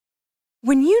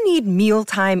When you need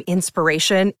mealtime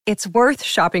inspiration, it's worth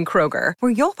shopping Kroger,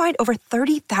 where you'll find over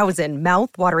 30,000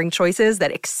 mouth-watering choices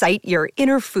that excite your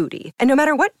inner foodie. And no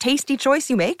matter what tasty choice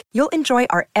you make, you'll enjoy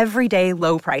our everyday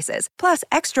low prices, plus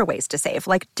extra ways to save,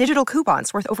 like digital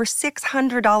coupons worth over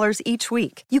 $600 each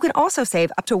week. You can also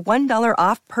save up to $1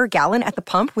 off per gallon at the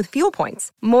pump with fuel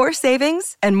points. More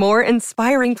savings and more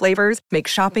inspiring flavors make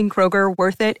shopping Kroger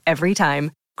worth it every time.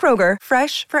 Kroger,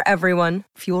 fresh for everyone.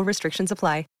 Fuel restrictions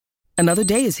apply. Another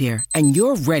day is here, and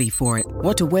you're ready for it.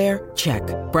 What to wear? Check.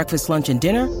 Breakfast, lunch, and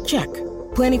dinner? Check.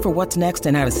 Planning for what's next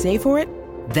and how to save for it?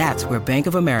 That's where Bank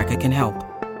of America can help.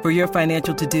 For your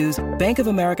financial to-dos, Bank of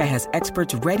America has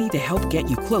experts ready to help get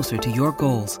you closer to your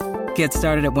goals. Get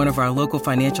started at one of our local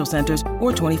financial centers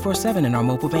or 24/7 in our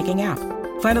mobile banking app.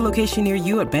 Find a location near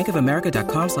you at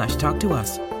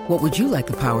bankofamerica.com/talktous. What would you like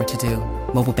the power to do?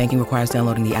 Mobile banking requires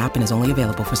downloading the app and is only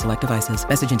available for select devices.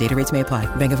 Message and data rates may apply.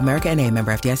 Bank of America N.A.,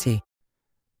 member FDIC.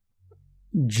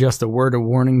 Just a word of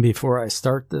warning before I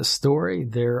start this story.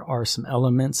 There are some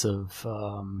elements of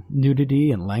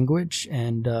nudity and language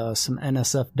and some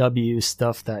NSFW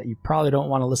stuff that you probably don't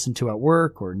want to listen to at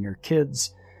work or near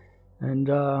kids. And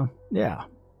yeah,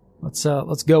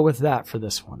 let's go with that for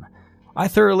this one. I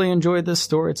thoroughly enjoyed this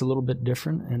story. It's a little bit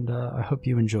different, and I hope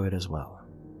you enjoy it as well.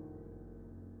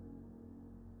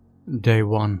 Day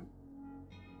 1.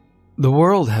 The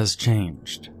world has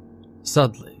changed.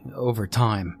 Subtly, over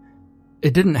time.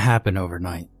 It didn't happen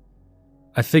overnight.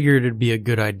 I figured it'd be a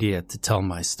good idea to tell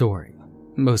my story,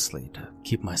 mostly to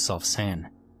keep myself sane.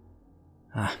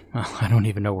 Well, I don't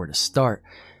even know where to start.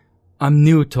 I'm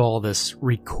new to all this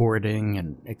recording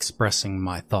and expressing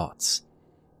my thoughts.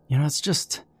 You know, it's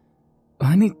just,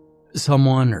 I need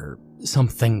someone or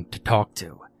something to talk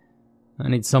to. I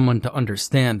need someone to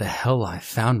understand the hell I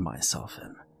found myself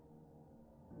in.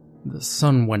 The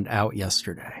sun went out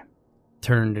yesterday,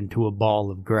 turned into a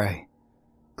ball of gray,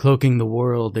 cloaking the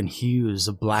world in hues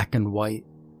of black and white.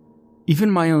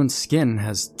 Even my own skin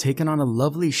has taken on a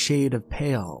lovely shade of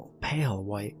pale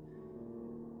white.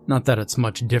 Not that it's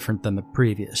much different than the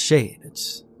previous shade,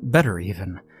 it's better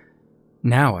even.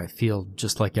 Now I feel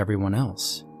just like everyone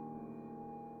else.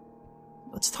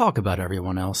 Let's talk about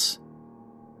everyone else.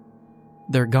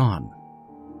 They're gone.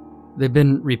 They've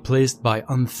been replaced by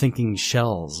unthinking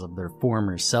shells of their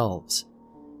former selves.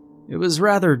 It was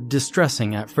rather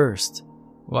distressing at first,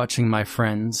 watching my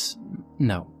peers,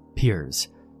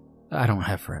 I don't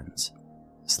have friends,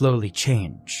 slowly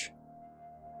change.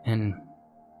 And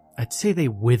I'd say they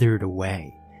withered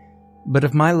away. But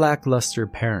if my lackluster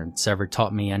parents ever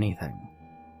taught me anything,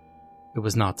 it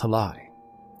was not to lie.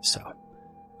 So,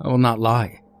 I will not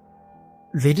lie.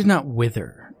 They did not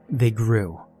wither. They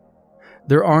grew.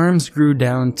 Their arms grew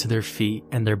down to their feet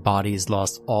and their bodies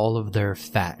lost all of their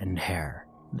fat and hair.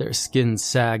 Their skin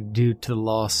sagged due to the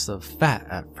loss of fat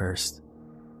at first,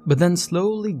 but then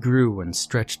slowly grew and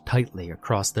stretched tightly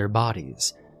across their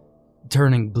bodies,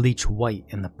 turning bleach white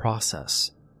in the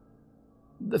process.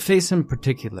 The face in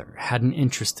particular had an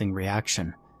interesting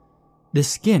reaction. The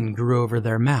skin grew over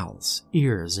their mouths,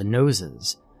 ears, and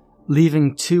noses,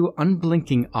 leaving 2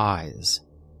 unblinking eyes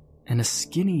and a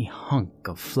skinny hunk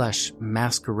of flesh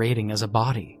masquerading as a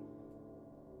body.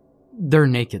 They're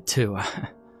naked too.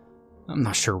 I'm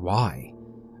not sure why.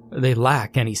 They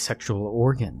lack any sexual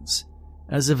organs,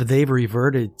 as if they've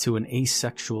reverted to an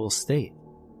asexual state.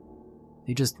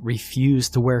 They just refuse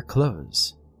to wear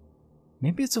clothes.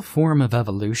 Maybe it's a form of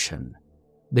evolution.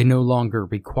 They no longer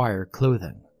require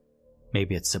clothing.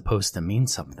 Maybe it's supposed to mean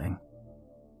something.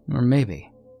 Or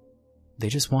maybe they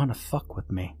just want to fuck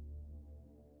with me.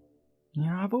 You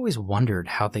know, I've always wondered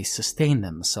how they sustain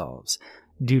themselves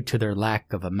due to their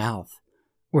lack of a mouth,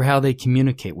 or how they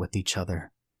communicate with each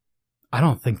other. I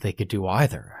don't think they could do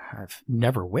either. I've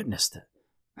never witnessed it.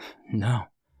 No.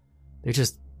 They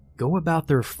just go about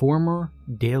their former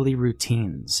daily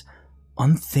routines,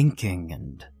 unthinking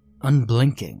and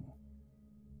unblinking.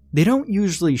 They don't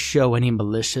usually show any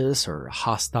malicious or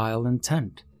hostile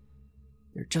intent.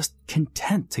 They're just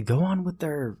content to go on with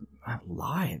their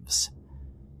lives.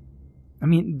 I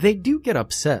mean, they do get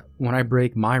upset when I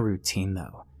break my routine,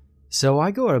 though, so I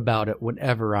go about it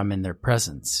whenever I'm in their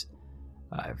presence.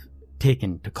 I've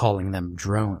taken to calling them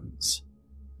drones.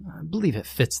 I believe it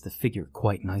fits the figure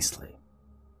quite nicely.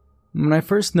 When I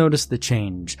first noticed the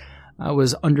change, I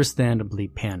was understandably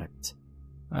panicked.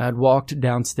 I had walked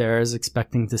downstairs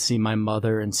expecting to see my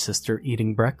mother and sister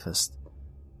eating breakfast,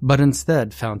 but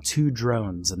instead found 2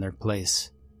 drones in their place.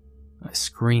 I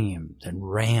screamed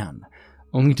and ran,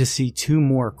 only to see 2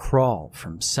 more crawl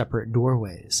from separate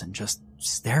doorways and just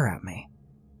stare at me.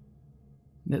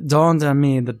 It dawned on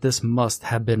me that this must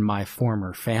have been my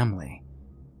former family,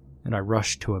 and I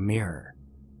rushed to a mirror.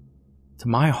 To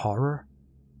my horror,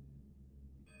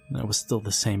 I was still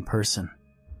the same person.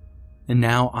 And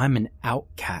now I'm an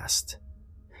outcast.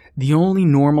 The only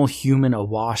normal human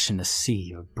awash in a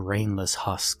sea of brainless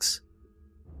husks.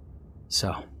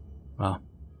 So, well,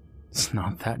 it's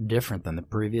not that different than the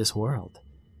previous world.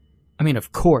 I mean,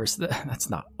 of course, that's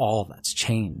not all that's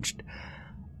changed.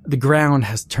 The ground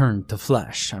has turned to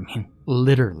flesh. I mean,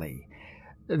 literally.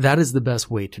 That is the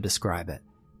best way to describe it.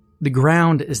 The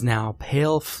ground is now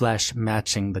pale flesh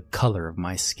matching the color of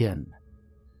my skin.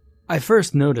 I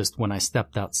first noticed when I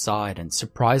stepped outside and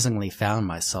surprisingly found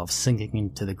myself sinking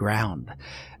into the ground,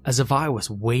 as if I was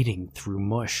wading through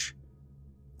mush.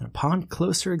 And upon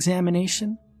closer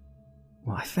examination,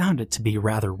 well, I found it to be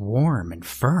rather warm and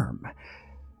firm,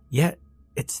 yet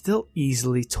it still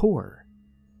easily tore.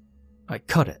 I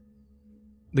cut it.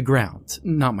 The ground,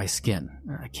 not my skin.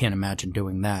 I can't imagine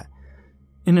doing that.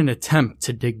 In an attempt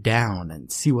to dig down and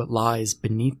see what lies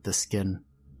beneath the skin,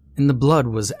 and the blood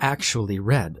was actually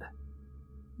red.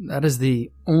 That is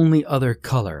the only other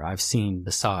color I've seen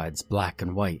besides black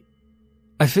and white.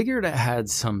 I figured it had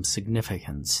some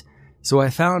significance, so I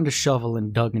found a shovel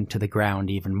and dug into the ground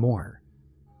even more.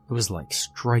 It was like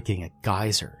striking a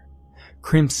geyser.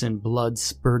 Crimson blood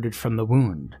spurted from the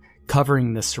wound,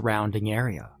 covering the surrounding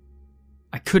area.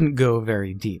 I couldn't go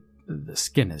very deep. The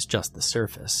skin is just the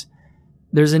surface.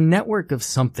 There's a network of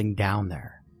something down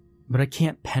there, but I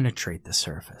can't penetrate the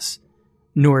surface,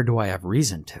 nor do I have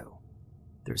reason to.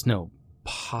 There's no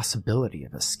possibility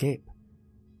of escape.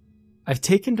 I've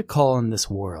taken to calling this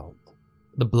world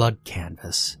the blood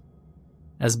canvas,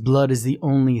 as blood is the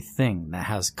only thing that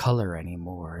has color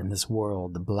anymore in this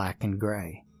world of black and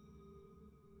gray.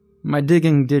 My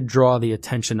digging did draw the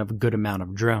attention of a good amount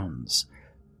of drones.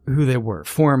 Who they were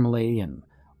formerly and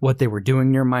what they were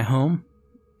doing near my home,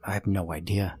 I have no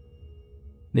idea.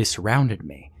 They surrounded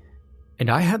me, and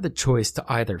I had the choice to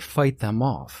either fight them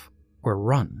off or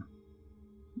run.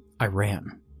 I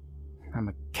ran. I'm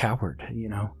a coward, you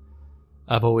know.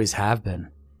 I've always have been.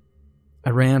 I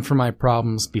ran from my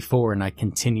problems before, and I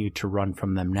continue to run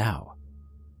from them now.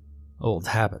 Old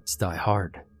habits die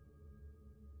hard.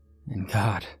 And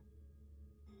God,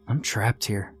 I'm trapped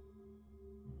here.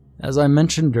 As I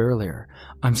mentioned earlier,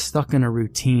 I'm stuck in a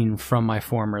routine from my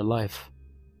former life.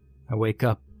 I wake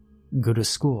up, go to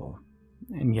school.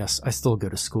 And yes, I still go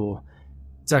to school.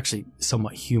 It's actually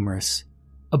somewhat humorous.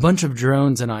 A bunch of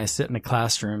drones and I sit in a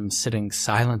classroom, sitting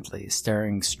silently,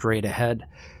 staring straight ahead.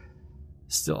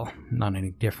 Still not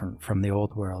any different from the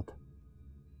old world.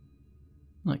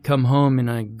 I come home and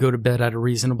I go to bed at a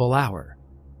reasonable hour.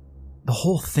 The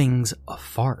whole thing's a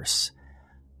farce.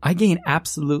 I gain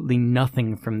absolutely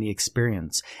nothing from the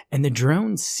experience, and the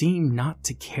drones seem not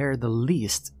to care the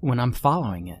least when I'm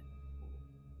following it.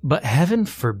 But heaven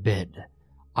forbid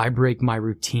I break my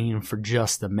routine for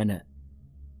just a minute.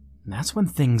 And that's when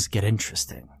things get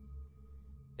interesting.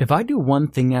 If I do one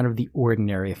thing out of the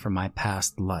ordinary from my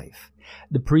past life,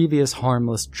 the previous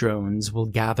harmless drones will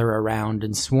gather around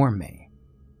and swarm me.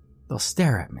 They'll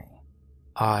stare at me,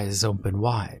 eyes open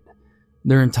wide,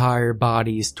 their entire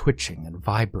bodies twitching and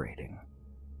vibrating.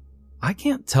 I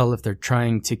can't tell if they're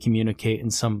trying to communicate in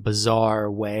some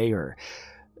bizarre way or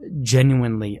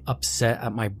genuinely upset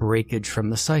at my breakage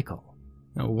from the cycle.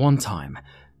 One time,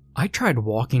 I tried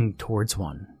walking towards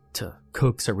one to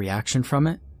coax a reaction from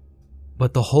it,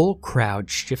 but the whole crowd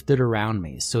shifted around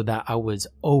me so that I was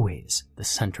always the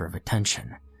center of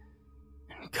attention.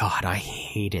 God, I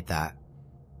hated that.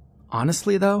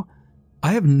 Honestly though,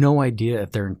 I have no idea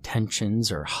if their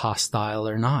intentions are hostile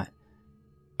or not.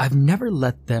 I've never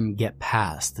let them get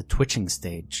past the twitching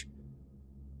stage.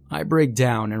 I break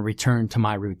down and return to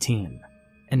my routine,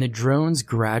 and the drones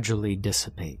gradually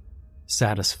dissipate,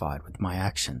 satisfied with my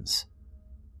actions.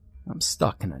 I'm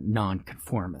stuck in a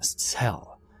nonconformist's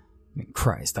hell. I mean,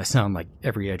 Christ, I sound like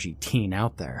every edgy teen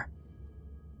out there.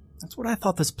 That's what I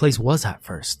thought this place was at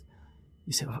first.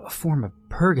 You see, a form of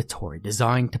purgatory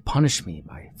designed to punish me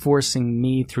by forcing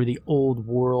me through the old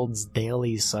world's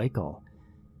daily cycle.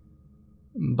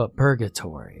 But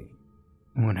purgatory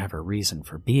wouldn't have a reason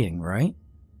for being, right?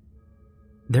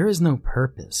 There is no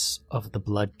purpose of the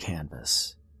blood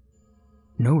canvas.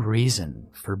 No reason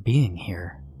for being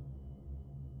here.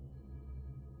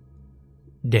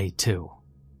 Day 2.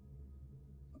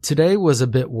 Today was a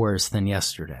bit worse than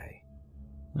yesterday.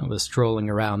 I was strolling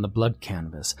around the blood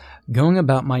canvas, going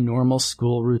about my normal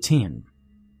school routine,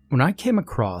 when I came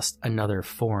across another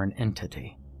foreign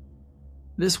entity.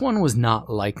 This one was not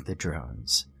like the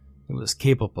drones. It was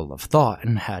capable of thought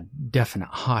and had definite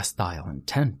hostile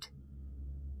intent.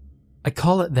 I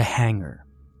call it the Hanger,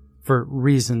 for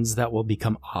reasons that will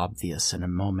become obvious in a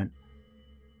moment.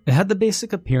 It had the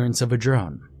basic appearance of a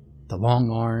drone. The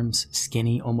long arms,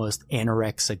 skinny, almost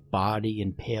anorexic body,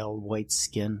 and pale white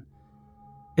skin.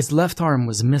 Its left arm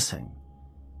was missing.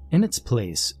 In its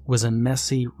place was a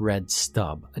messy red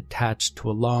stub attached to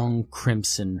a long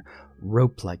crimson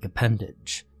rope-like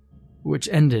appendage, which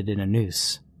ended in a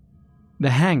noose.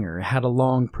 The hanger had a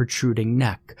long protruding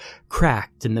neck,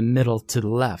 cracked in the middle to the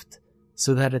left,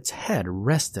 so that its head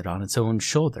rested on its own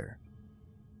shoulder,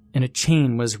 and a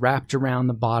chain was wrapped around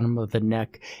the bottom of the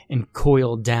neck and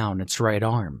coiled down its right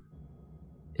arm.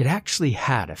 It actually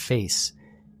had a face.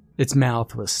 Its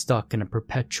mouth was stuck in a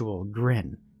perpetual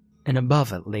grin, and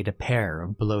above it laid a pair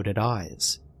of bloated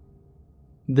eyes.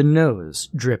 The nose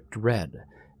dripped red,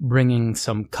 bringing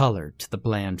some color to the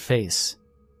bland face.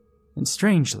 And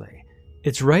strangely,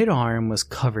 its right arm was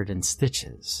covered in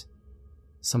stitches,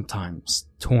 sometimes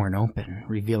torn open,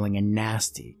 revealing a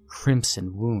nasty,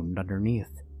 crimson wound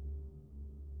underneath.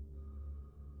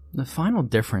 The final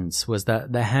difference was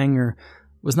that the hanger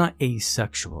was not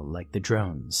asexual like the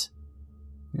drones.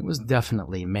 It was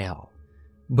definitely male,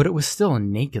 but it was still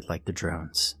naked like the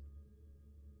drones.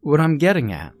 What I'm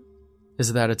getting at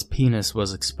is that its penis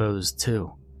was exposed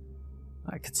too.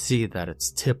 I could see that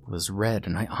its tip was red,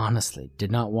 and I honestly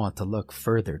did not want to look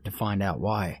further to find out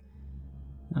why.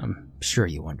 I'm sure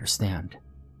you understand.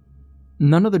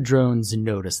 None of the drones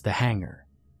noticed the hanger.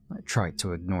 I tried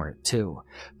to ignore it too,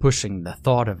 pushing the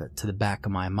thought of it to the back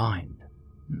of my mind,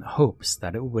 in the hopes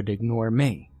that it would ignore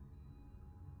me.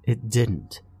 It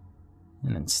didn't,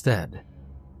 and instead,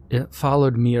 it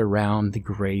followed me around the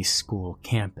gray school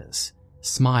campus,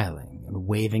 smiling and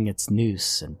waving its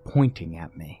noose and pointing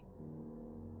at me.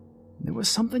 There was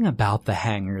something about the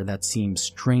hanger that seemed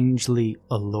strangely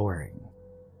alluring.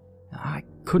 I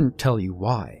couldn't tell you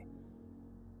why.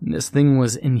 This thing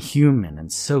was inhuman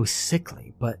and so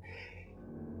sickly, but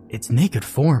its naked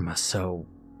form was so...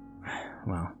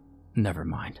 well, never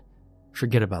mind.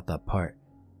 Forget about that part.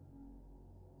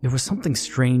 There was something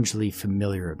strangely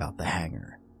familiar about the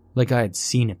hanger, like I had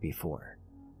seen it before,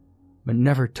 but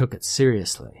never took it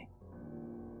seriously.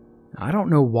 I don't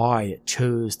know why it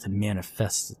chose to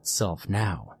manifest itself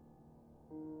now.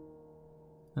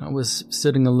 I was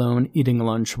sitting alone eating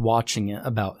lunch watching it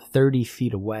about 30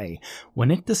 feet away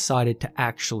when it decided to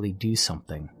actually do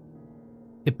something.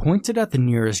 It pointed at the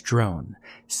nearest drone,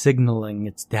 signaling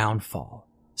its downfall,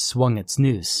 swung its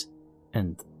noose,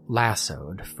 and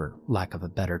lassoed, for lack of a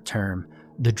better term,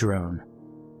 the drone.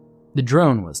 The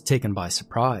drone was taken by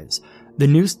surprise. The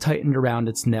noose tightened around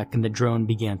its neck and the drone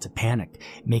began to panic,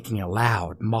 making a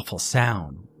loud, muffled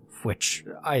sound, which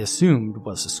I assumed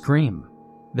was a scream.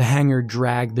 The hanger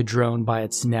dragged the drone by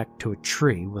its neck to a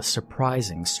tree with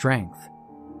surprising strength.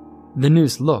 The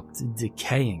noose looked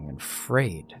decaying and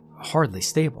frayed, hardly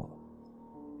stable,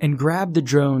 and grabbed the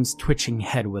drone's twitching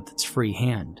head with its free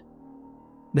hand.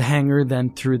 The hanger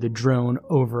then threw the drone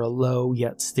over a low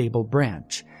yet stable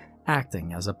branch,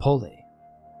 acting as a pulley.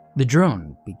 The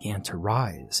drone began to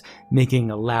rise,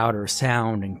 making a louder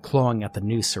sound and clawing at the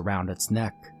noose around its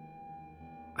neck.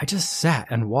 I just sat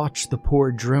and watched the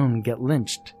poor drone get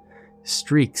lynched.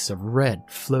 Streaks of red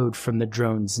flowed from the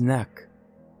drone's neck,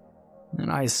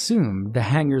 and I assumed the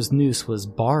hanger's noose was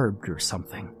barbed or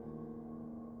something.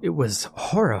 It was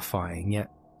horrifying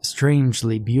yet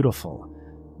strangely beautiful,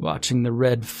 watching the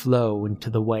red flow into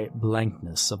the white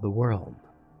blankness of the world.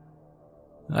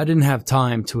 I didn't have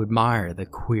time to admire the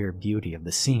queer beauty of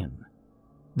the scene.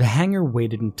 The hanger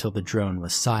waited until the drone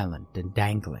was silent and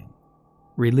dangling,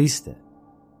 released it,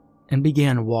 and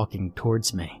began walking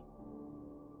towards me.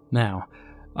 Now,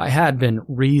 I had been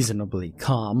reasonably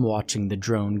calm watching the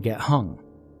drone get hung.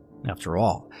 After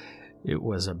all, it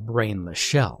was a brainless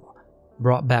shell,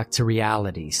 brought back to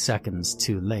reality seconds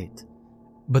too late.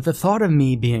 But the thought of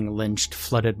me being lynched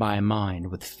flooded my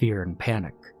mind with fear and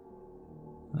panic.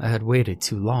 I had waited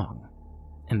too long,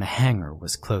 and the hanger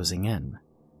was closing in.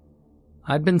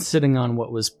 I'd been sitting on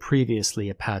what was previously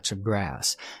a patch of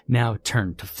grass, now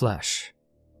turned to flesh.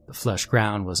 The flesh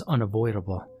ground was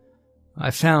unavoidable.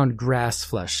 I found grass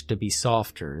flesh to be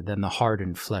softer than the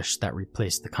hardened flesh that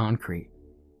replaced the concrete,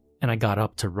 and I got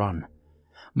up to run.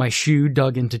 My shoe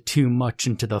dug into too much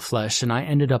into the flesh, and I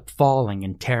ended up falling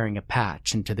and tearing a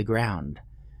patch into the ground.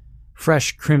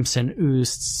 Fresh crimson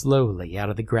oozed slowly out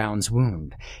of the ground's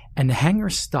wound, and the hanger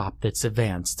stopped its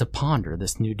advance to ponder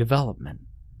this new development.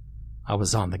 I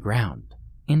was on the ground,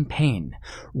 in pain,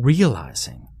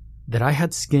 realizing that I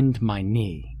had skinned my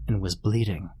knee and was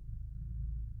bleeding.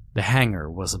 The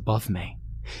hanger was above me,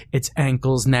 its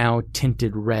ankles now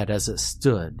tinted red as it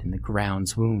stood in the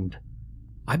ground's wound.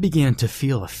 I began to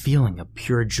feel a feeling of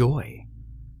pure joy.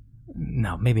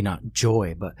 No, maybe not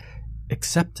joy, but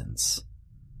acceptance.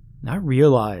 I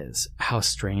realize how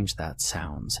strange that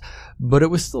sounds, but it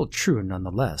was still true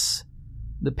nonetheless.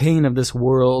 The pain of this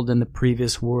world and the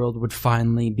previous world would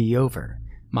finally be over.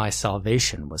 My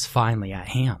salvation was finally at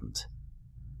hand.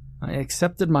 I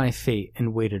accepted my fate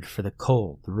and waited for the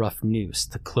cold, rough noose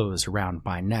to close around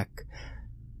my neck.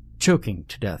 Choking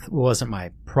to death wasn't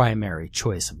my primary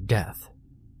choice of death,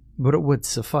 but it would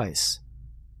suffice.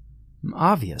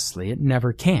 Obviously, it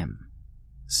never came,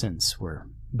 since we're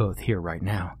both here right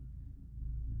now.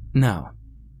 No,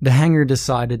 the hanger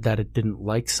decided that it didn't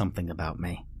like something about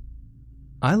me.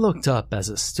 I looked up as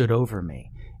it stood over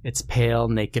me. Its pale,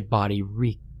 naked body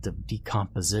reeked of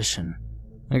decomposition.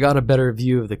 I got a better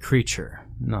view of the creature,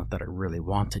 not that I really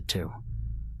wanted to.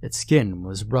 Its skin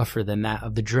was rougher than that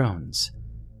of the drones.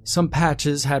 Some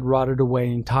patches had rotted away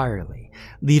entirely,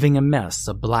 leaving a mess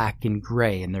of black and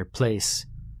gray in their place.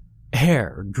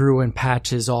 Hair grew in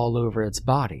patches all over its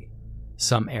body,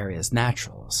 some areas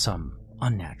natural, some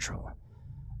unnatural.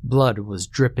 Blood was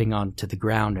dripping onto the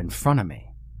ground in front of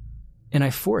me, and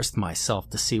I forced myself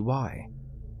to see why.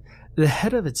 The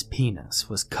head of its penis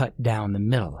was cut down the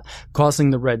middle, causing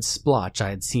the red splotch I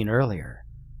had seen earlier.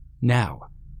 Now,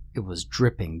 it was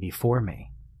dripping before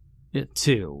me. It,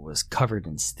 too, was covered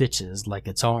in stitches like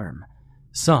its arm.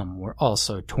 Some were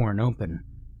also torn open.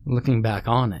 Looking back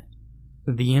on it,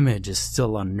 the image is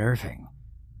still unnerving,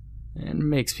 and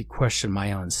makes me question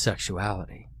my own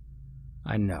sexuality.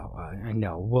 I know,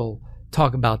 we'll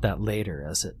talk about that later,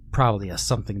 as it probably has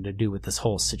something to do with this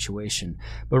whole situation,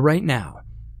 but right now,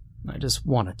 I just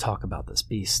want to talk about this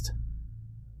beast.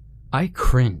 I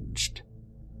cringed,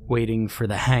 waiting for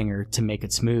the hanger to make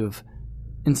its move.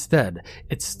 Instead,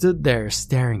 it stood there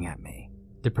staring at me.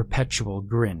 The perpetual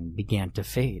grin began to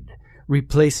fade,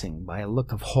 replacing by a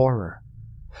look of horror.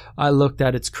 I looked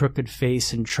at its crooked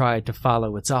face and tried to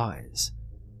follow its eyes.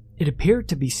 It appeared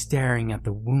to be staring at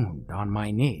the wound on my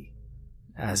knee,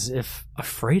 as if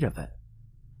afraid of it.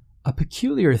 A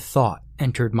peculiar thought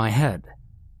entered my head.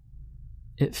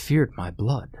 It feared my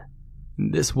blood.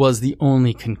 This was the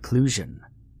only conclusion.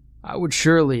 I would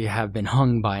surely have been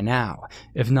hung by now,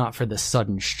 if not for the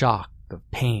sudden shock of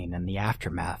pain and the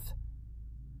aftermath.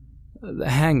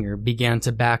 The hanger began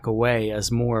to back away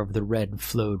as more of the red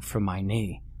flowed from my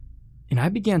knee, and I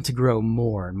began to grow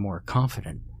more and more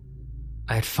confident.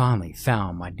 I had finally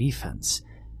found my defense,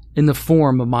 in the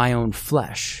form of my own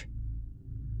flesh.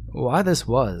 Why this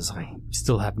was, I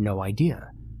still have no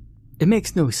idea. It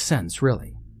makes no sense,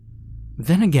 really.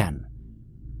 Then again,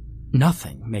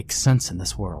 nothing makes sense in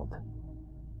this world.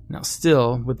 Now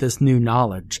still, with this new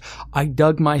knowledge, I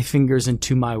dug my fingers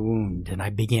into my wound and I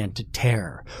began to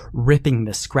tear, ripping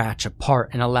the scratch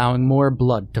apart and allowing more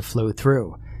blood to flow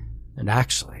through. And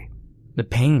actually, the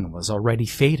pain was already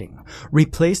fading,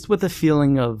 replaced with a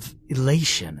feeling of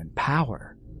elation and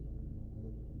power.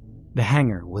 The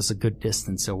hanger was a good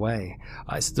distance away.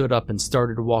 I stood up and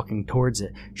started walking towards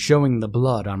it, showing the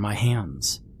blood on my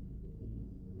hands.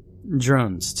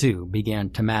 Drones, too,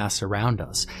 began to mass around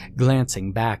us,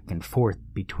 glancing back and forth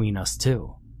between us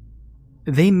two.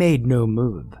 They made no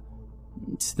move,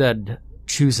 instead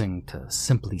choosing to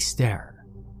simply stare.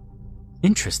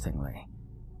 Interestingly,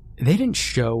 they didn't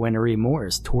show any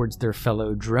remorse towards their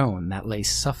fellow drone that lay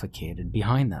suffocated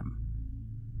behind them.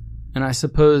 And I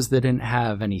suppose they didn't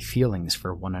have any feelings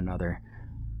for one another,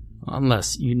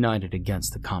 unless united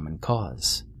against the common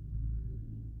cause.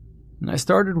 And I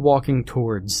started walking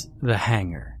towards the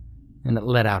hanger, and it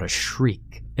let out a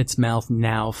shriek, its mouth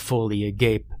now fully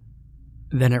agape.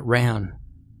 Then it ran.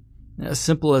 As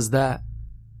simple as that.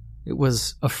 It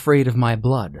was afraid of my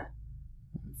blood,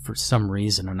 for some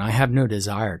reason, and I have no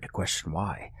desire to question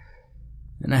why.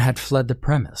 And I had fled the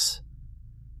premise.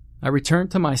 I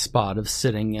returned to my spot of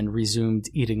sitting and resumed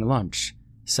eating lunch,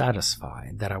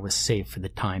 satisfied that I was safe for the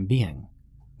time being.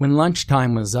 When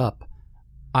lunchtime was up,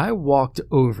 I walked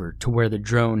over to where the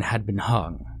drone had been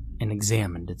hung and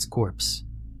examined its corpse.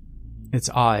 Its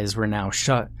eyes were now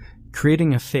shut,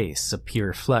 creating a face of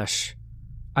pure flesh.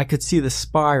 I could see the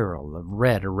spiral of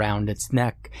red around its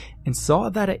neck and saw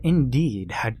that it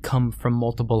indeed had come from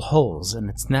multiple holes in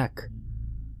its neck.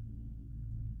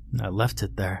 I left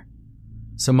it there.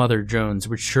 Some other drones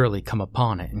would surely come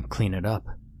upon it and clean it up.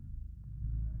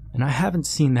 And I haven't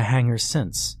seen the hanger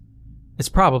since. It's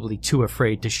probably too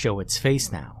afraid to show its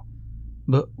face now.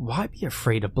 But why be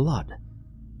afraid of blood?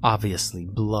 Obviously,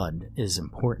 blood is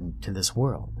important to this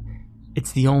world.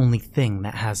 It's the only thing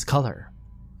that has color.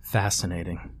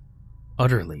 Fascinating.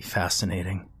 Utterly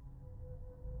fascinating.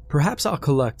 Perhaps I'll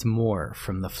collect more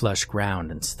from the flesh ground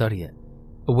and study it.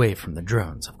 Away from the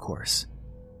drones, of course.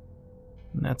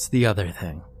 And that's the other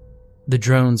thing. The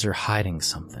drones are hiding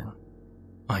something.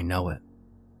 I know it.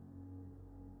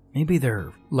 Maybe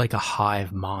they're like a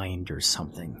hive mind or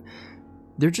something.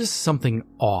 There's just something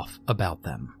off about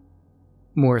them.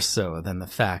 More so than the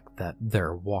fact that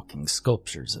they're walking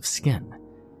sculptures of skin.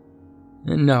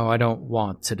 And no, I don't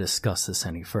want to discuss this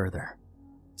any further.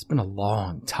 It's been a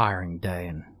long, tiring day,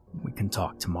 and we can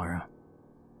talk tomorrow.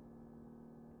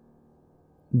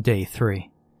 Day 3.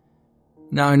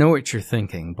 Now I know what you're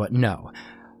thinking, but no.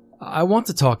 I want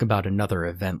to talk about another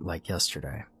event like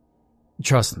yesterday.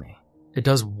 Trust me, it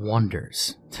does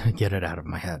wonders to get it out of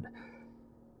my head.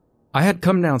 I had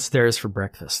come downstairs for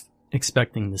breakfast,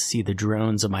 expecting to see the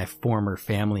drones of my former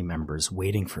family members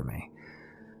waiting for me.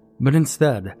 But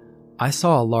instead, I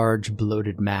saw a large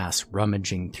bloated mass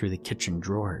rummaging through the kitchen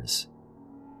drawers.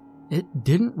 It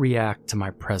didn't react to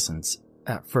my presence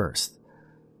at first.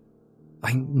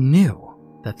 I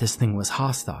knew that this thing was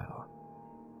hostile.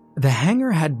 The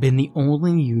hangar had been the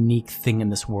only unique thing in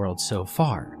this world so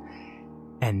far,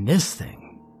 and this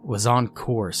thing was on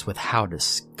course with how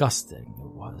disgusting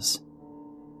it was.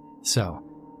 So,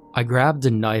 I grabbed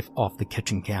a knife off the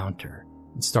kitchen counter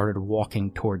and started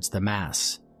walking towards the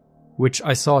mass, which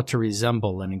I saw to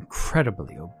resemble an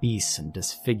incredibly obese and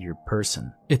disfigured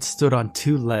person. It stood on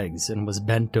 2 legs and was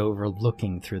bent over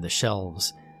looking through the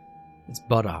shelves, its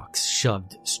buttocks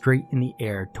shoved straight in the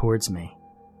air towards me.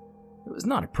 It was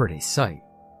not a pretty sight.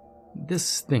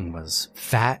 This thing was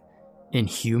fat,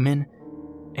 inhuman,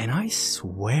 and I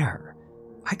swear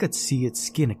I could see its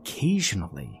skin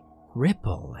occasionally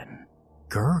ripple and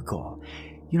gurgle,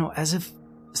 as if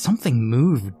something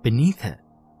moved beneath it.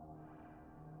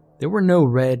 There were no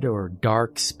red or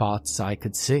dark spots I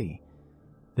could see.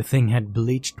 The thing had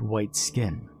bleached white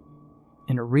skin,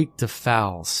 and it reeked of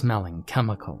foul-smelling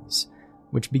chemicals,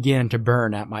 which began to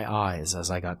burn at my eyes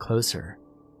as I got closer.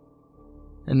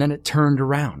 And then it turned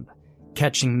around,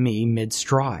 catching me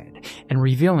mid-stride, and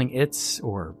revealing its,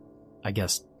 or I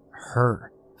guess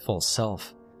her, full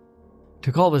self.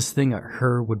 To call this thing a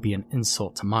her would be an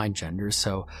insult to my gender,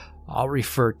 so I'll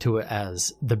refer to it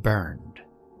as the burned.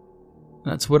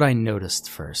 That's what I noticed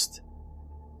first.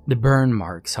 The burn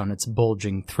marks on its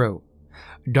bulging throat.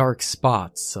 Dark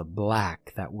spots of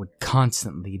black that would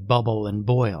constantly bubble and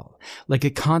boil, like a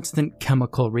constant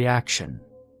chemical reaction.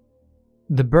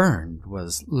 The burn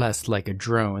was less like a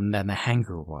drone than the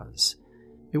hangar was.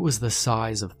 It was the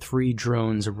size of 3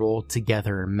 drones rolled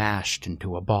together and mashed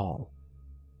into a ball.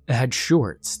 It had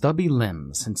short, stubby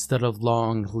limbs instead of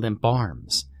long, limp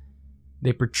arms.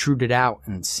 They protruded out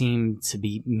and seemed to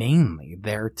be mainly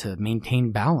there to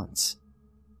maintain balance.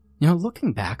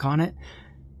 Looking back on it,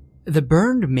 the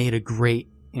burned made a great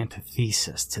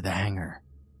antithesis to the hangar.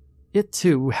 It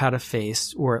too had a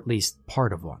face, or at least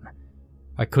part of one.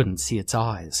 I couldn't see its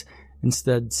eyes,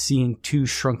 instead seeing 2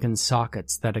 shrunken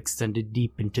sockets that extended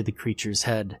deep into the creature's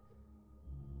head.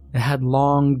 It had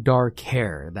long, dark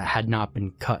hair that had not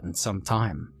been cut in some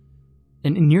time,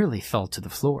 and it nearly fell to the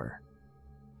floor.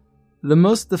 The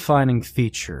most defining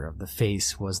feature of the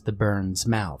face was the burn's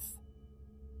mouth.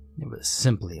 It was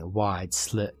simply a wide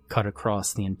slit cut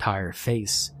across the entire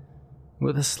face,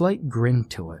 with a slight grin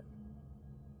to it.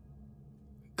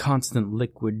 Constant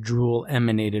liquid drool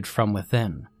emanated from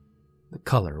within, the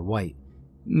color white,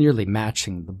 nearly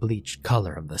matching the bleached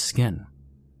color of the skin.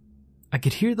 I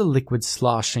could hear the liquid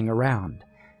sloshing around,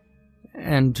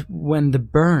 and when the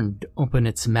burned opened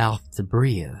its mouth to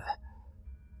breathe,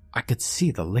 I could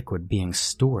see the liquid being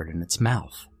stored in its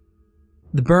mouth.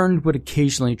 The burned would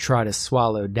occasionally try to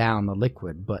swallow down the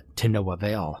liquid, but to no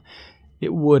avail.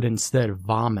 It would instead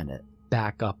vomit it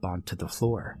back up onto the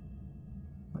floor.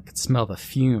 I could smell the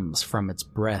fumes from its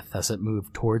breath as it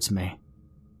moved towards me.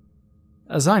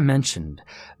 As I mentioned,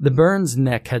 the burn's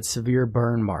neck had severe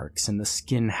burn marks and the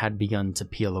skin had begun to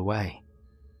peel away,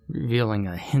 revealing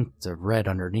a hint of red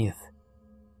underneath.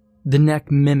 The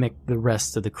neck mimicked the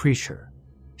rest of the creature,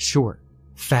 short,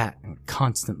 fat, and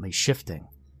constantly shifting.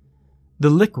 The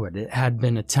liquid it had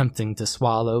been attempting to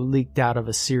swallow leaked out of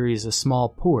a series of small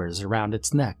pores around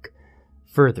its neck,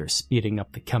 further speeding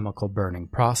up the chemical burning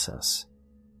process.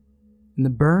 And the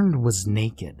burned was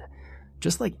naked,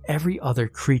 just like every other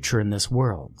creature in this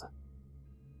world.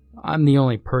 I'm the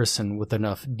only person with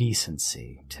enough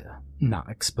decency to not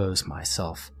expose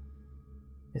myself.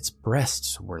 Its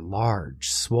breasts were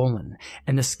large, swollen,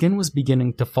 and the skin was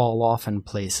beginning to fall off in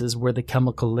places where the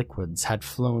chemical liquids had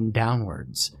flown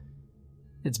downwards.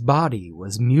 Its body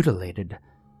was mutilated,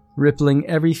 rippling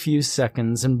every few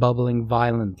seconds and bubbling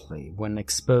violently when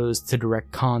exposed to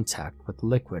direct contact with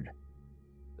liquid.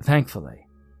 Thankfully,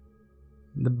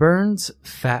 The burn's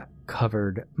fat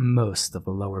covered most of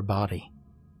the lower body.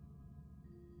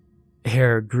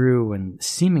 Hair grew in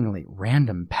seemingly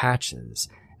random patches,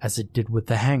 as it did with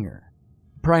the hanger,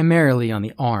 primarily on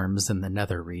the arms and the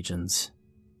nether regions.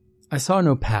 I saw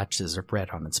no patches of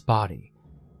red on its body,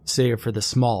 save for the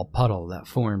small puddle that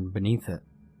formed beneath it.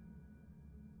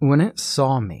 When it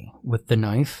saw me with the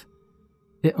knife,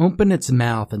 it opened its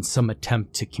mouth in some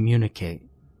attempt to communicate.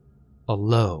 A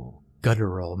low,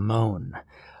 guttural moan,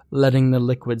 letting the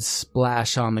liquid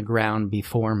splash on the ground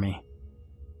before me.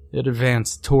 It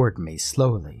advanced toward me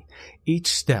slowly. Each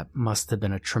step must have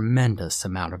been a tremendous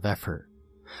amount of effort.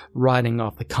 Riding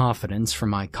off the confidence from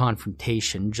my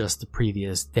confrontation just the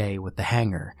previous day with the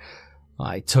hanger,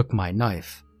 I took my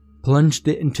knife, plunged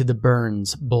it into the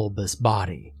burn's bulbous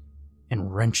body,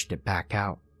 and wrenched it back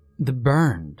out. The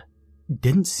burn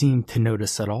didn't seem to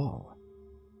notice at all.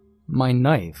 My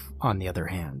knife, on the other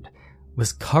hand,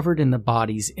 was covered in the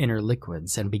body's inner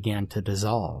liquids and began to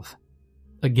dissolve.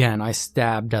 Again, I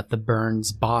stabbed at the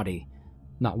burn's body,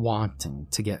 not wanting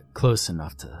to get close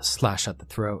enough to slash at the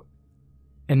throat.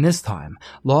 And this time,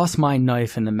 lost my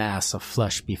knife in the mass of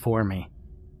flesh before me.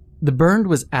 The burn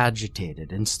was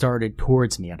agitated and started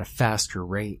towards me at a faster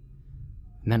rate.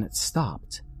 And then it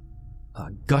stopped,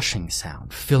 a gushing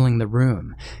sound filling the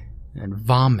room, and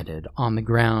vomited on the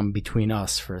ground between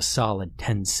us for a solid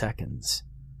 10 seconds.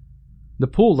 The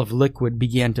pool of liquid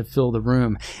began to fill the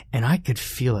room, and I could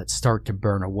feel it start to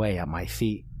burn away at my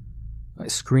feet. I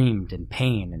screamed in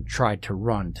pain and tried to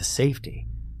run to safety,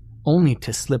 only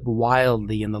to slip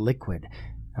wildly in the liquid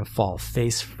and fall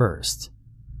face first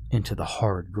into the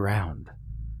hard ground.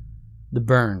 The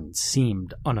burn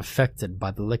seemed unaffected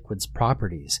by the liquid's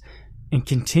properties and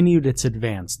continued its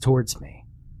advance towards me,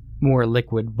 more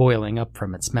liquid boiling up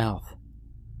from its mouth.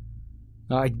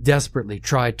 I desperately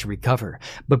tried to recover,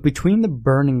 but between the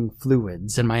burning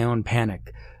fluids and my own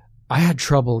panic, I had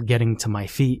trouble getting to my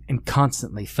feet and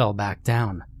constantly fell back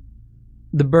down.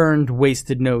 The burn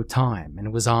wasted no time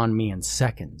and was on me in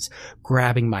seconds,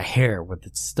 grabbing my hair with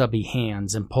its stubby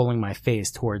hands and pulling my face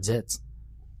towards it.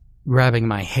 Grabbing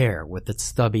my hair with its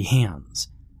stubby hands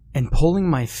and pulling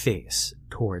my face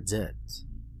towards it.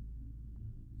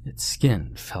 Its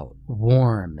skin felt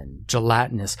warm and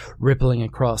gelatinous, rippling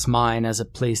across mine as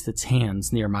it placed its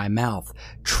hands near my mouth,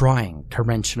 trying to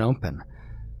wrench it open.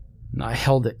 I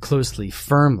held it closely,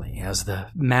 firmly, as the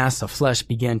mass of flesh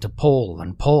began to pull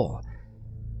and pull.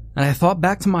 And I thought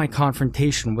back to my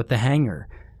confrontation with the hanger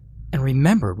and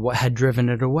remembered what had driven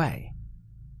it away.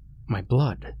 My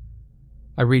blood.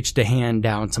 I reached a hand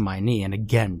down to my knee and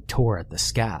again tore at the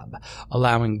scab,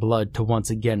 allowing blood to once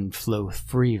again flow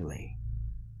freely.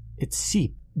 It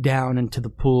seeped down into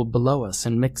the pool below us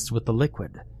and mixed with the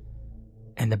liquid,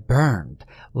 and the burn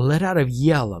let out a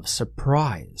yell of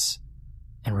surprise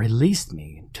and released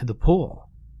me to the pool,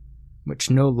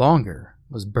 which no longer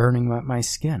was burning at my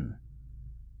skin.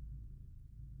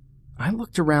 I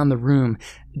looked around the room,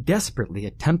 desperately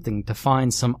attempting to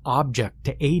find some object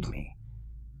to aid me.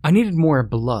 I needed more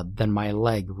blood than my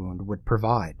leg wound would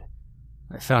provide.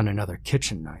 I found another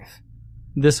kitchen knife,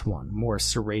 this one more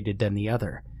serrated than the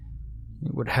other.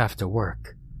 It would have to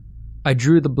work. I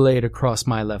drew the blade across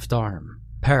my left arm,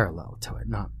 parallel to it,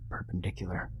 not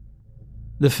perpendicular.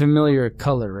 The familiar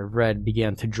color of red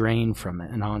began to drain from it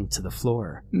and onto the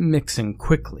floor, mixing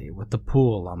quickly with the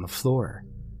pool on the floor,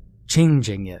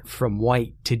 changing it from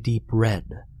white to deep red.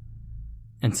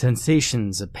 And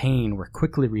sensations of pain were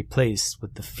quickly replaced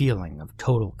with the feeling of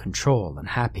total control and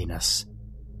happiness.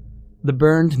 The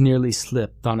burn nearly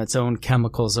slipped on its own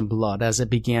chemicals and blood as it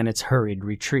began its hurried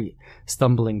retreat,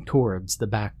 stumbling towards the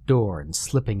back door and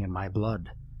slipping in my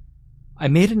blood. I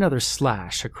made another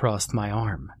slash across my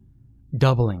arm,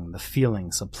 doubling the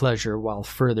feelings of pleasure while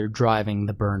further driving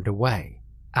the burn away,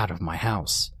 out of my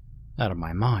house, out of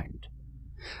my mind.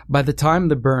 By the time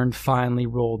the burn finally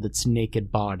rolled its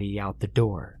naked body out the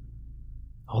door,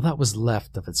 all that was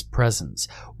left of its presence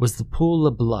was the pool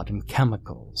of blood and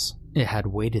chemicals it had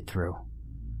waded through.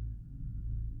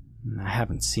 I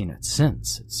haven't seen it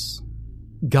since. It's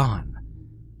gone,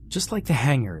 just like the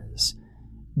hanger is,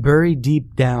 buried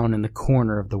deep down in the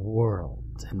corner of the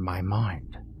world in my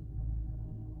mind.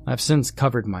 I've since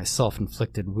covered my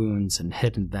self-inflicted wounds and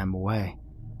hidden them away.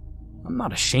 I'm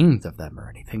not ashamed of them or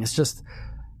anything. It's just,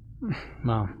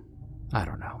 well, I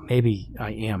don't know. Maybe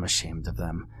I am ashamed of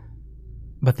them.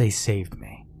 But they saved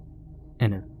me,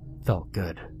 and it felt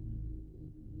good.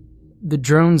 The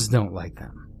drones don't like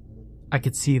them. I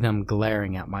could see them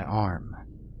glaring at my arm,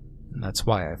 and that's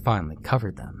why I finally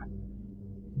covered them.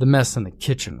 The mess in the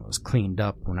kitchen was cleaned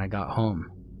up when I got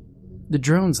home. The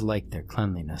drones liked their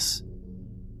cleanliness.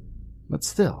 But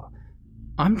still,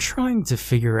 I'm trying to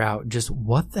figure out just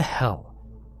what the hell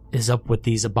is up with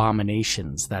these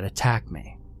abominations that attack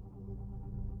me.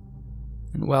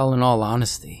 And well, in all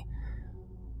honesty,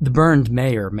 the burned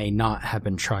may or may not have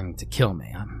been trying to kill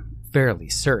me. I'm fairly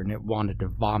certain it wanted to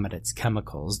vomit its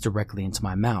chemicals directly into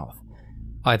my mouth,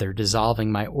 either dissolving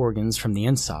my organs from the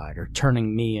inside or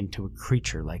turning me into a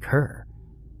creature like her.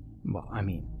 Well, I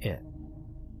mean, it.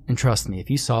 And trust me, if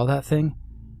you saw that thing,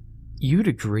 you'd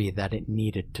agree that it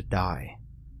needed to die.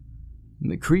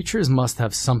 The creatures must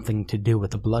have something to do with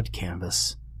the blood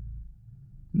canvas.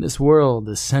 This world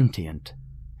is sentient.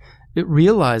 It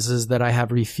realizes that I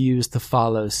have refused to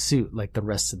follow suit like the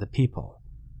rest of the people,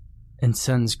 and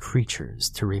sends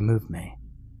creatures to remove me,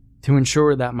 to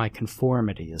ensure that my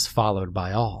conformity is followed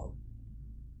by all.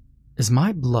 Is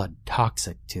my blood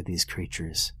toxic to these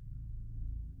creatures?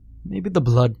 Maybe the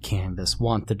blood canvas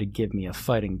wanted to give me a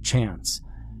fighting chance,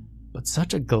 but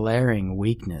such a glaring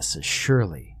weakness is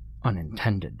surely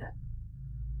unintended.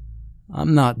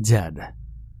 I'm not dead,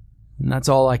 and that's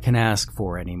all I can ask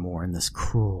for anymore in this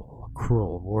cruel,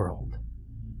 cruel world.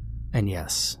 And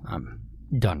yes, I'm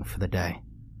done for the day.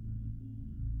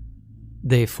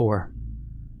 Day 4.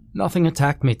 Nothing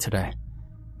attacked me today,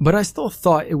 but I still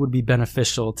thought it would be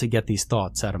beneficial to get these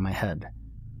thoughts out of my head.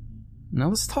 Now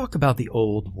let's talk about the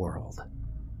old world.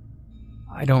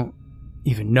 I don't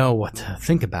even know what to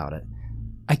think about it.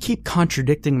 I keep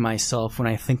contradicting myself when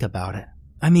I think about it.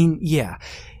 I mean, yeah,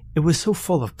 it was so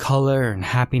full of color and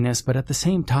happiness, but at the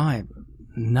same time,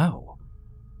 no,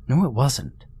 it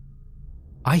wasn't.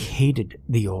 I hated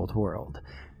the old world,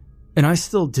 and I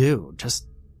still do, just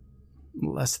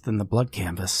less than the blood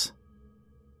canvas.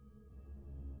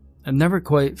 I've never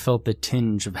quite felt the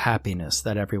tinge of happiness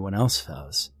that everyone else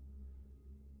feels.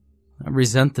 I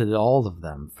resented all of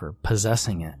them for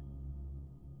possessing it.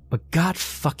 But god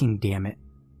fucking damn it,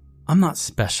 I'm not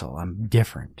special, I'm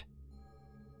different.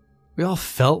 We all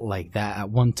felt like that at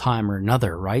one time or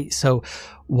another, right? So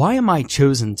why am I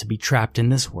chosen to be trapped in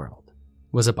this world?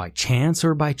 Was it by chance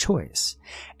or by choice?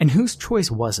 And whose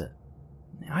choice was it?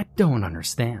 I don't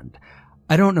understand.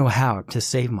 I don't know how to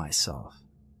save myself.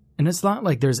 And it's not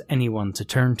like there's anyone to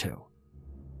turn to.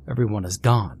 Everyone is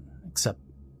gone, except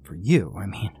for you, I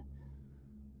mean.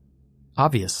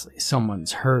 Obviously,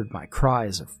 someone's heard my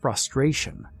cries of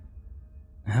frustration.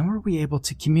 How are we able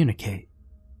to communicate?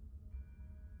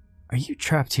 Are you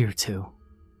trapped here too?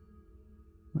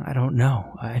 I don't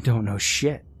know. I don't know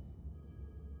shit.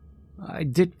 I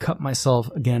did cut myself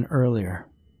again earlier.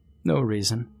 No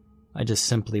reason. I just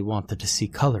simply wanted to see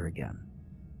color again.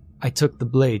 I took the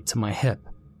blade to my hip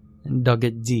and dug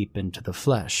it deep into the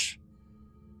flesh.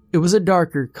 It was a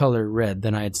darker color red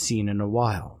than I had seen in a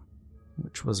while,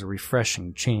 which was a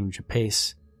refreshing change of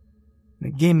pace.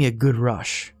 It gave me a good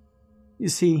rush. You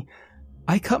see,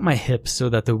 I cut my hip so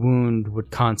that the wound would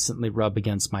constantly rub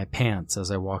against my pants as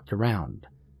I walked around,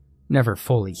 never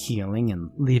fully healing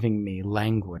and leaving me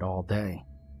languid all day.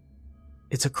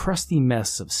 It's a crusty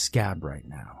mess of scab right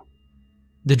now.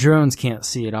 The drones can't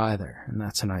see it either, and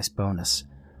that's a nice bonus.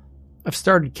 I've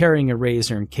started carrying a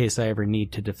razor in case I ever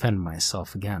need to defend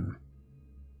myself again.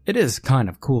 It is kind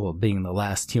of cool being the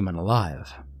last human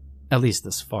alive, at least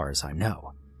as far as I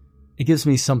know. It gives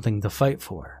me something to fight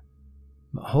for.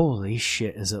 But holy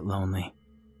shit is it lonely.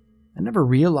 I never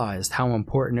realized how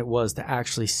important it was to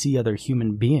actually see other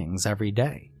human beings every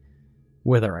day,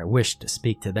 whether I wished to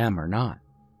speak to them or not.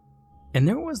 And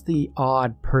there was the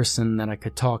odd person that I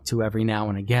could talk to every now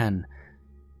and again.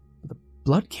 The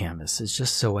blood canvas is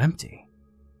just so empty.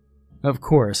 Of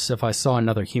course, if I saw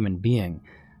another human being,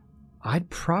 I'd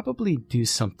probably do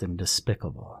something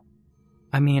despicable.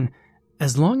 I mean,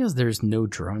 as long as there's no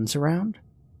drones around,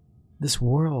 this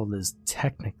world is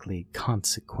technically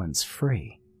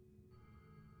consequence-free.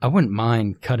 I wouldn't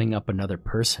mind cutting up another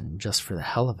person just for the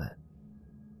hell of it.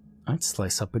 I'd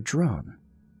slice up a drone,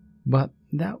 but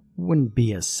that wouldn't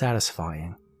be as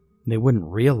satisfying. They wouldn't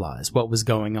realize what was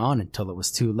going on until it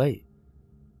was too late.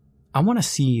 I want to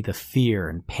see the fear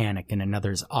and panic in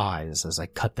another's eyes as I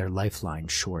cut their lifeline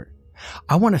short.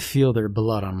 I want to feel their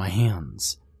blood on my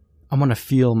hands. I want to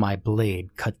feel my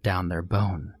blade cut down their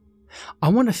bone. I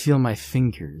want to feel my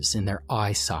fingers in their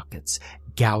eye sockets,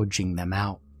 gouging them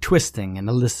out, twisting and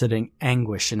eliciting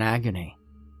anguish and agony.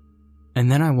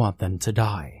 And then I want them to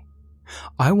die.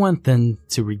 I want them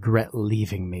to regret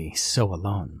leaving me so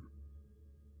alone.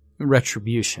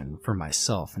 Retribution for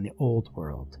myself in the old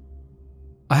world.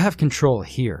 I have control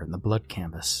here in the blood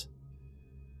canvas.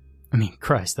 I mean,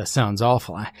 Christ, that sounds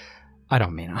awful. I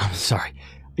don't mean, I'm sorry.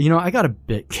 You know, I got a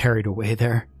bit carried away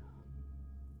there.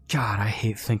 God, I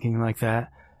hate thinking like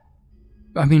that.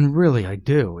 I mean, really, I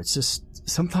do. It's just,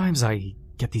 sometimes I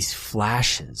get these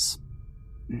flashes.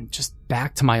 Just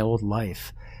back to my old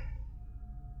life.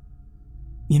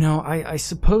 You know, I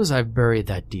suppose I've buried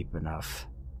that deep enough.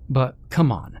 But,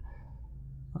 come on.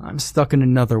 I'm stuck in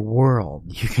another world.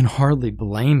 You can hardly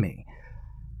blame me.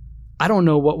 I don't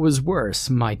know what was worse,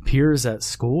 my peers at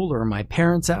school or my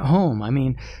parents at home. I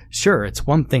mean, sure, it's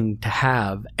one thing to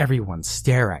have everyone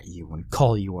stare at you and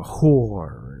call you a whore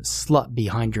or a slut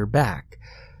behind your back.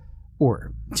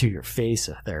 Or to your face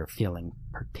if they're feeling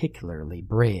particularly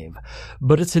brave.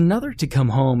 But it's another to come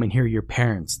home and hear your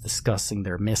parents discussing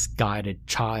their misguided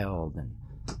child and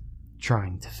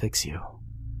trying to fix you.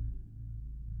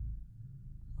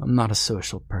 I'm not a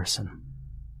social person.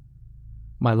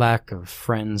 My lack of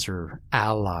friends or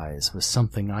allies was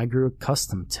something I grew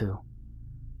accustomed to.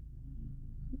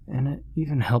 And it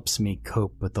even helps me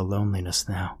cope with the loneliness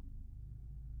now.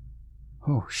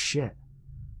 Oh shit.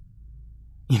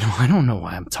 You know, I don't know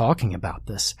why I'm talking about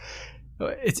this.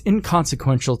 It's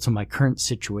inconsequential to my current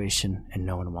situation, and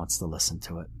no one wants to listen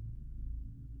to it.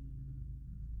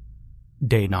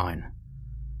 Day 9.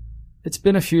 It's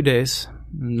been a few days.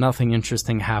 Nothing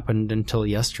interesting happened until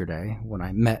yesterday, when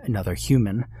I met another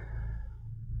human.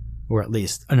 Or at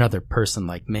least another person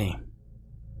like me.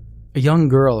 A young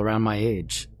girl around my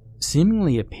age,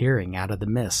 seemingly appearing out of the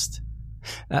mist.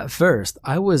 At first,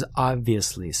 I was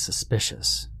obviously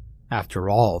suspicious. After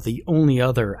all, the only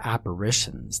other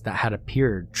apparitions that had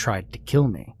appeared tried to kill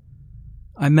me.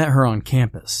 I met her on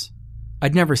campus.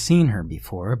 I'd never seen her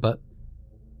before, but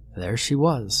there she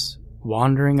was,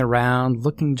 wandering around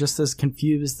looking just as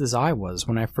confused as I was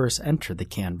when I first entered the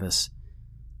canvas.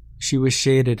 She was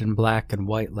shaded in black and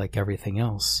white like everything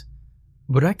else,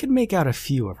 but I could make out a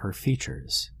few of her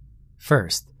features.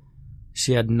 First,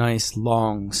 she had nice,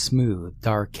 long, smooth,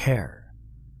 dark hair.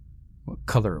 What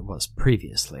color it was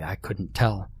previously, I couldn't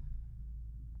tell.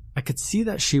 I could see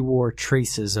that she wore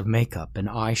traces of makeup and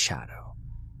eyeshadow,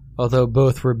 although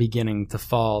both were beginning to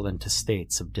fall into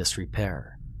states of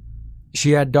disrepair.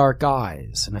 She had dark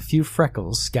eyes and a few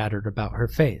freckles scattered about her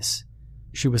face.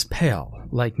 She was pale,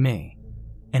 like me,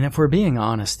 and if we're being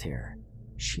honest here,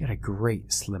 she had a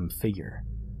great slim figure.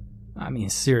 I mean,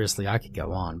 seriously, I could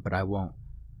go on, but I won't.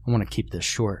 I want to keep this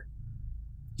short.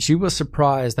 She was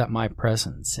surprised at my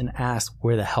presence and asked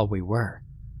where the hell we were.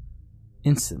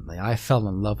 Instantly, I fell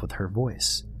in love with her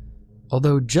voice,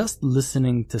 although just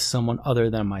listening to someone other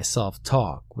than myself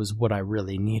talk was what I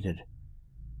really needed.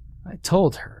 I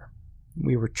told her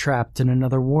we were trapped in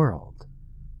another world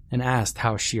and asked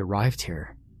how she arrived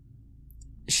here.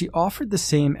 She offered the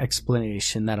same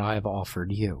explanation that I have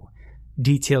offered you,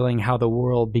 detailing how the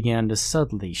world began to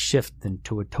suddenly shift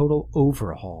into a total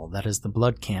overhaul that is the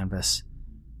blood canvas.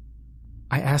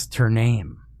 I asked her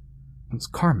name. It was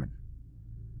Carmen.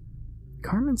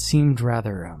 Carmen seemed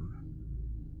rather,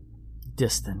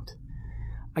 distant.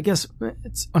 I guess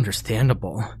it's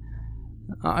understandable.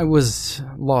 I was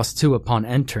lost too upon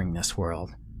entering this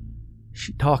world.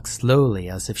 She talks slowly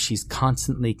as if she's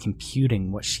constantly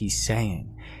computing what she's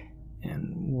saying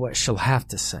and what she'll have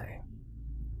to say.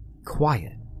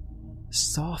 Quiet,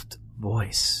 soft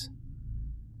voice.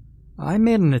 I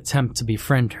made an attempt to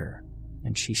befriend her,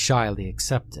 and she shyly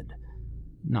accepted,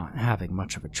 not having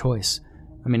much of a choice.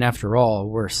 I mean, after all,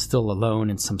 we're still alone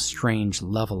in some strange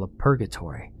level of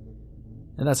purgatory.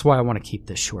 And that's why I want to keep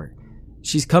this short.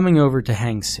 She's coming over to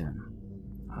hang soon.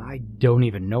 I don't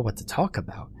even know what to talk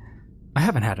about. I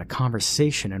haven't had a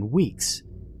conversation in weeks.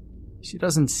 She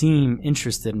doesn't seem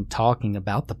interested in talking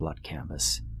about the blood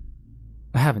canvas.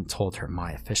 I haven't told her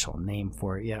my official name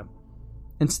for it yet.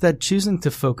 Instead, choosing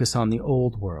to focus on the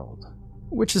old world,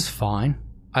 which is fine.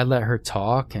 I let her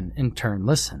talk and in turn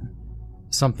listen,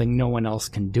 something no one else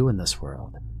can do in this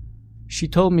world. She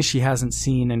told me she hasn't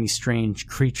seen any strange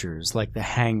creatures like the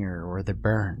Hanger or the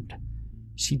Burned.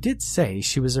 She did say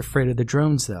she was afraid of the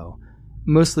drones though,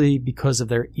 mostly because of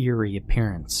their eerie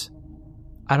appearance.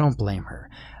 I don't blame her.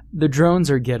 The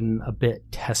drones are getting a bit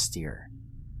testier.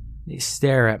 They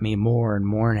stare at me more and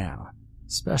more now,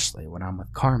 especially when I'm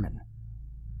with Carmen.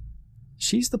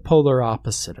 She's the polar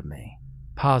opposite of me.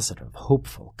 Positive,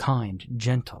 hopeful, kind,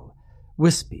 gentle,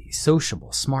 wispy,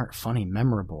 sociable, smart, funny,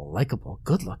 memorable, likable,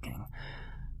 good-looking,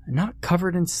 and not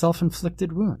covered in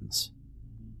self-inflicted wounds.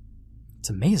 It's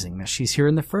amazing that she's here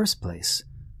in the first place.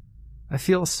 I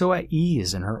feel so at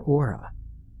ease in her aura.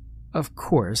 Of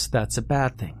course, that's a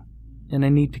bad thing, and I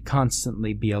need to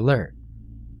constantly be alert.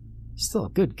 Still,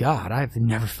 good God, I've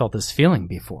never felt this feeling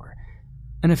before,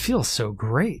 and it feels so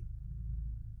great.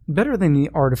 Better than the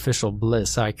artificial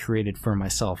bliss I created for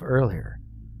myself earlier.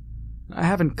 I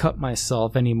haven't cut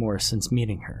myself any more since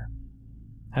meeting her.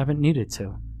 Haven't needed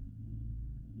to.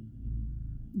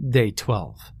 Day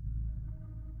 12.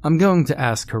 I'm going to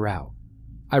ask her out.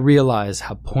 I realize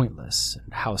how pointless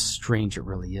and how strange it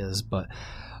really is, but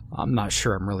I'm not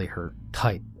sure I'm really her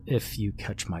type, if you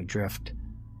catch my drift.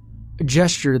 A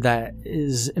gesture that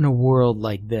is, in a world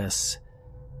like this,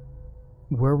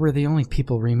 where we're the only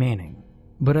people remaining,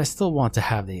 but I still want to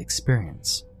have the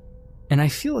experience. And I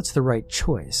feel it's the right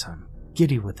choice. I'm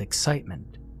giddy with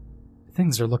excitement.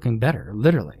 Things are looking better,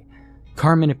 literally.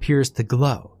 Carmen appears to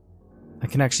glow. I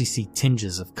can actually see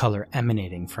tinges of color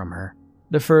emanating from her.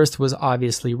 The first was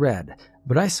obviously red,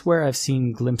 but I swear I've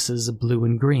seen glimpses of blue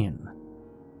and green.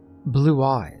 Blue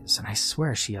eyes, and I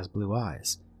swear she has blue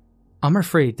eyes. I'm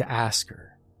afraid to ask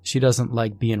her. She doesn't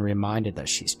like being reminded that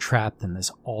she's trapped in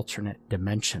this alternate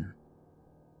dimension.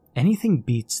 Anything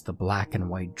beats the black and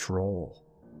white droll.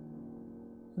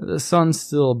 The sun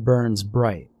still burns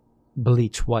bright,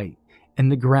 bleach white,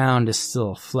 and the ground is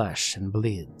still flesh and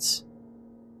bleeds.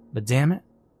 But damn it,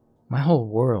 my whole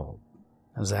world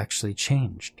has actually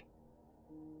changed.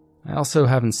 I also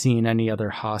haven't seen any other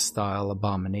hostile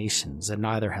abominations, and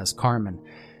neither has Carmen.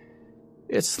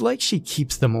 It's like she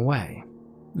keeps them away.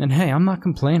 And hey, I'm not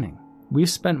complaining. We've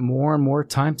spent more and more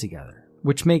time together,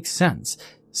 which makes sense,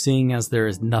 seeing as there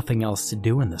is nothing else to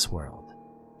do in this world.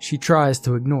 She tries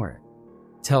to ignore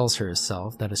it, tells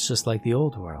herself that it's just like the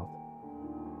old world.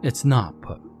 It's not,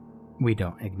 but we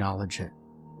don't acknowledge it.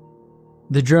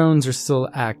 The drones are still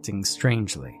acting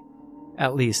strangely,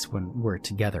 at least when we're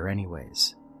together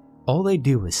anyways. All they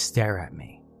do is stare at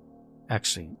me.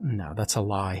 Actually, no, that's a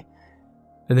lie.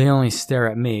 They only stare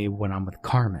at me when I'm with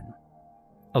Carmen.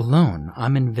 Alone,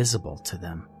 I'm invisible to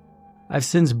them. I've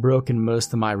since broken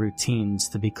most of my routines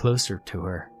to be closer to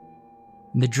her.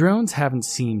 The drones haven't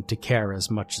seemed to care as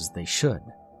much as they should.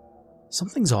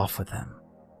 Something's off with them.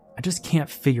 I just can't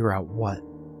figure out what.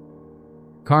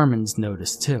 Carmen's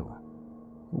noticed too.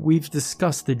 We've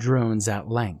discussed the drones at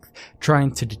length,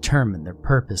 trying to determine their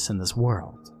purpose in this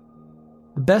world.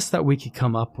 The best that we could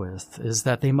come up with is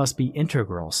that they must be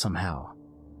integral somehow,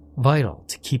 vital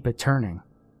to keep it turning.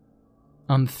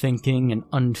 Unthinking and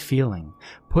unfeeling,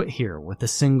 put here with a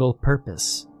single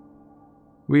purpose.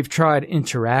 We've tried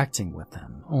interacting with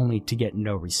them, only to get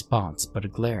no response but a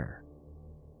glare.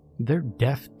 They're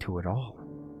deaf to it all.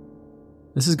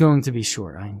 This is going to be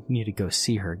short. I need to go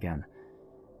see her again.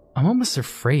 I'm almost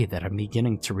afraid that I'm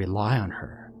beginning to rely on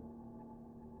her.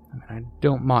 I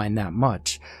don't mind that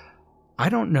much. I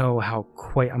don't know how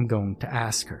quite I'm going to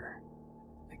ask her.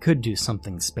 I could do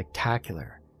something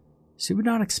spectacular. She would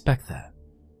not expect that.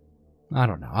 I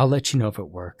don't know. I'll let you know if it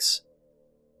works.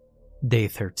 Day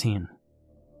 13.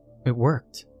 It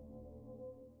worked.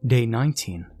 Day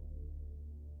 19.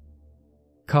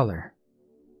 Color.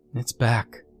 It's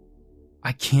back.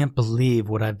 I can't believe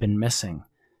what I've been missing.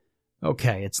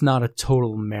 Okay, it's not a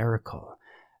total miracle.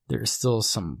 There's still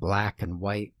some black and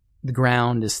white. The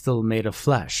ground is still made of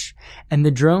flesh, and the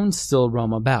drones still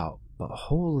roam about, but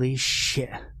holy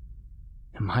shit.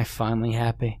 Am I finally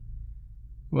happy?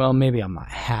 Well, maybe I'm not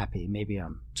happy. Maybe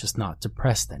I'm just not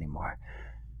depressed anymore.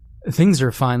 Things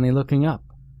are finally looking up.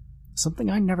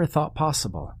 Something I never thought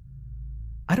possible.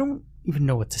 I don't even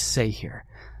know what to say here.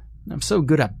 I'm so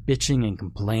good at bitching and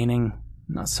complaining.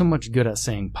 Not so much good at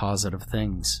saying positive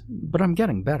things, but I'm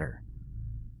getting better.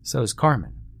 So is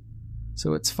Carmen.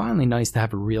 So it's finally nice to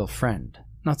have a real friend,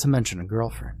 not to mention a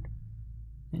girlfriend.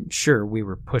 And sure, we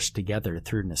were pushed together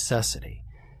through necessity,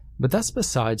 but that's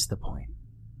besides the point.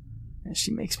 And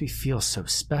she makes me feel so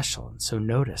special and so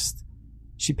noticed.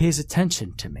 She pays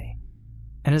attention to me,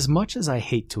 and as much as I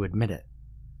hate to admit it,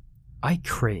 I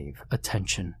crave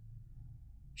attention.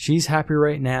 She's happy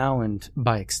right now, and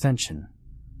by extension,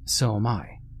 so am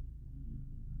I.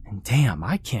 And damn,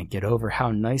 I can't get over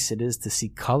how nice it is to see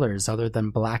colors other than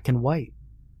black and white.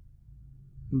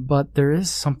 But there is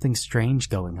something strange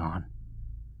going on.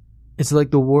 It's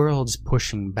like the world's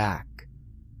pushing back.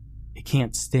 It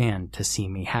can't stand to see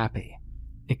me happy.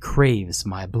 It craves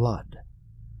my blood.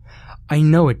 I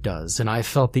know it does, and I've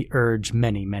felt the urge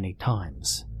many, many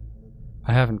times.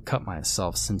 I haven't cut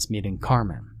myself since meeting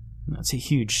Carmen. That's a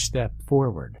huge step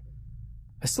forward.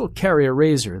 I still carry a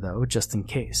razor, though, just in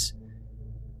case.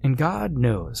 And God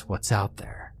knows what's out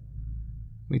there.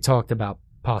 We talked about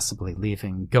possibly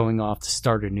leaving, going off to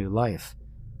start a new life.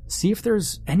 See if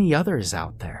there's any others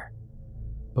out there.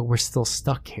 But we're still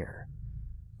stuck here.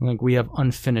 Like we have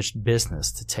unfinished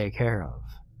business to take care of.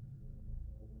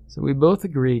 So we both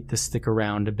agreed to stick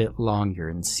around a bit longer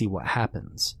and see what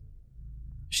happens.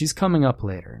 She's coming up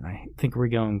later, and I think we're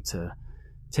going to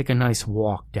take a nice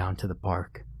walk down to the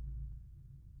park.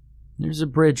 There's a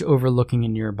bridge overlooking a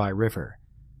nearby river,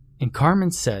 And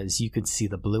Carmen says you could see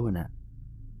the blue in it.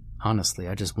 Honestly,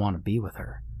 I just want to be with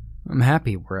her. I'm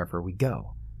happy wherever we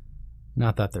go.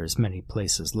 Not that there's many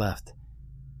places left.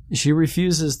 She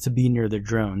refuses to be near the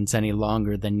drones any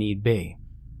longer than need be,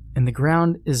 and the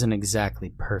ground isn't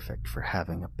exactly perfect for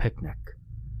having a picnic.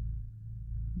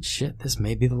 Shit, this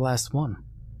may be the last one.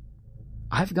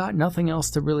 I've got nothing else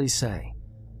to really say.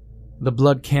 The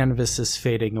blood canvas is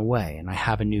fading away, and I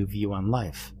have a new view on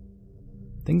life.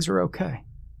 Things are okay.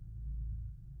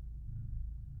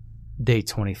 Day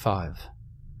 25.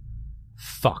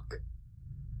 Fuck.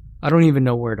 I don't even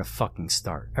know where to fucking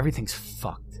start. Everything's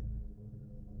fucked.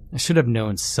 I should have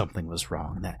known something was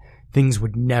wrong, that things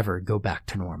would never go back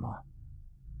to normal.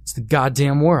 It's the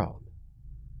goddamn world.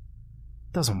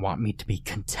 It doesn't want me to be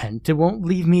content. It won't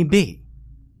leave me be.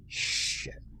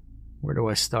 Shit. Where do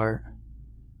I start?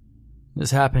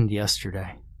 This happened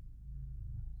yesterday.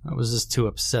 I was just too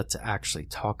upset to actually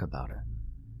talk about it.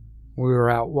 We were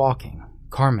out walking,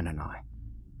 Carmen and I,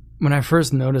 when I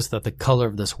first noticed that the color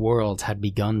of this world had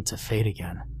begun to fade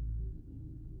again.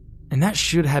 And that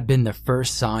should have been the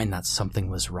first sign that something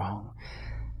was wrong.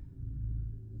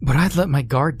 But I'd let my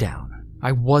guard down.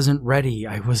 I wasn't ready.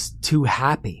 I was too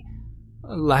happy,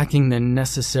 lacking the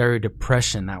necessary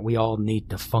depression that we all need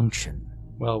to function.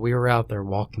 Well, we were out there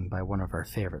walking by one of our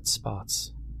favorite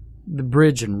spots, the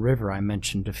bridge and river I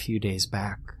mentioned a few days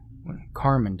back, when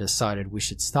Carmen decided we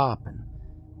should stop and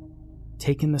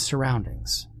take in the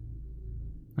surroundings.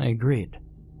 I agreed.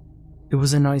 It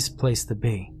was a nice place to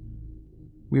be.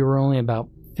 We were only about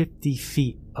 50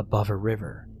 feet above a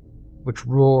river, which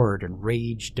roared and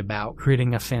raged about,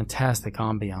 creating a fantastic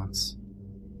ambiance.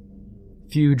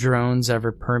 Few drones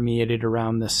ever permeated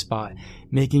around this spot,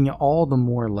 making it all the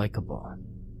more likable.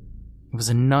 It was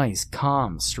a nice,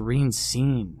 calm, serene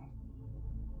scene.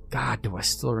 God, do I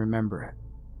still remember it.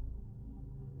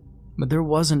 But there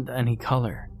wasn't any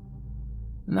color,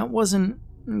 and that wasn't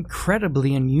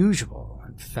incredibly unusual.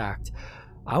 In fact,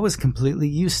 I was completely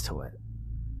used to it.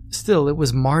 Still, it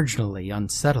was marginally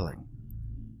unsettling.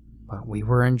 But we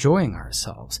were enjoying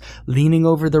ourselves, leaning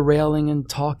over the railing and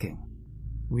talking.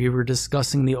 We were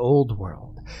discussing the old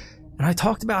world, and I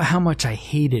talked about how much I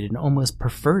hated and almost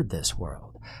preferred this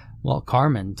world, while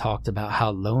Carmen talked about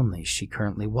how lonely she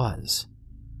currently was,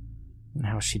 and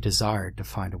how she desired to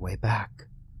find a way back.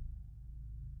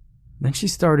 Then she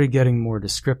started getting more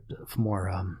descriptive,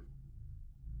 more,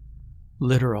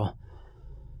 literal.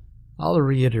 I'll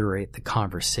reiterate the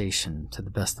conversation to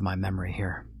the best of my memory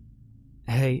here.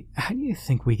 "Hey, how do you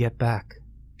think we get back?"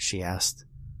 she asked.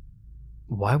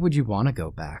 "Why would you want to go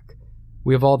back?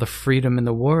 We have all the freedom in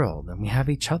the world, and we have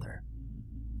each other."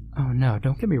 "Oh no,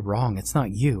 don't get me wrong, it's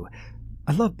not you.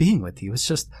 I love being with you, it's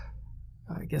just,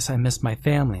 I guess I miss my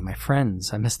family, my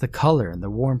friends, I miss the color and the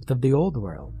warmth of the old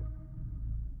world.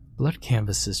 Blood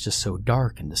canvas is just so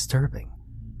dark and disturbing.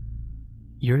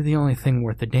 You're the only thing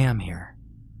worth a damn here."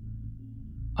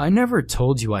 "I never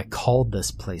told you I called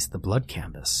this place the blood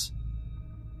canvas."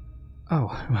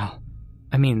 "Oh, well,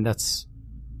 I mean, that's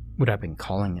what I've been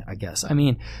calling it, I guess. I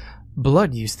mean,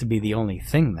 blood used to be the only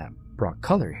thing that brought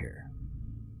color here.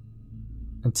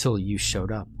 Until you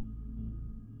showed up.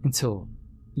 Until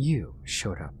you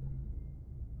showed up.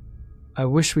 I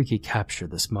wish we could capture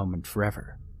this moment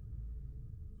forever."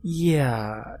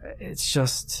 "Yeah, it's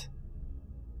just..."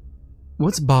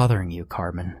 "What's bothering you,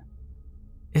 Carmen?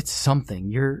 It's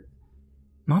something. You're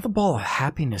not the ball of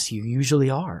happiness you usually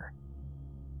are."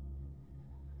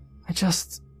 I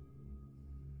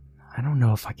don't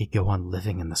know if I could go on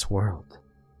living in this world."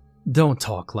 "Don't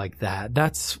talk like that.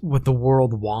 That's what the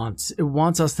world wants. It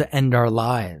wants us to end our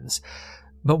lives.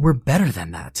 But we're better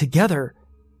than that. Together..."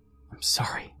 "I'm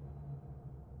sorry.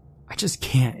 I just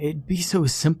can't. It'd be so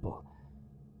simple.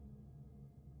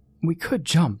 We could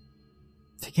jump.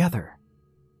 Together."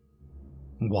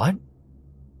 "What?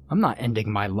 I'm not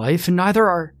ending my life, and neither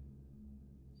are..."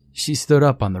 She stood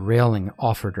up on the railing and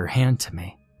offered her hand to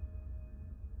me.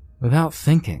 Without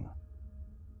thinking,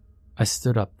 I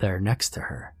stood up there next to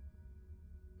her.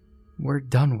 "We're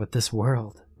done with this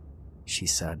world," she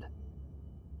said.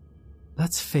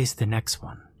 "Let's face the next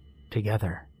one,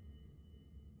 together."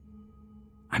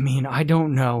 "I mean, I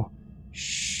don't know..."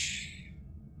 "Shh."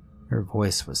 Her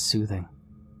voice was soothing.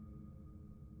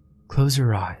 "Close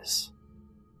your eyes.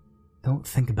 Don't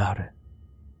think about it.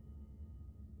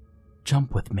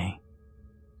 Jump with me."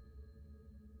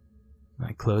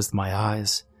 I closed my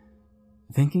eyes,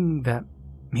 thinking that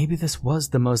maybe this was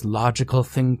the most logical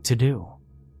thing to do.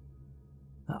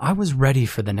 I was ready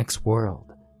for the next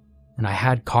world, and I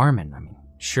had Carmen. I mean,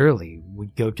 surely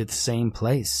we'd go to the same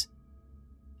place.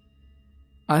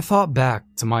 I thought back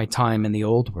to my time in the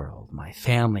old world, my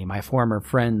family, my former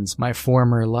friends, my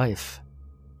former life.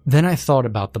 Then I thought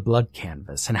about the blood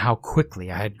canvas and how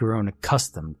quickly I had grown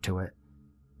accustomed to it.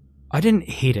 I didn't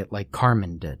hate it like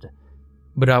Carmen did,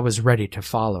 but I was ready to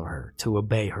follow her, to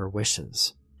obey her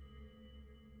wishes.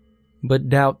 But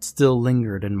doubt still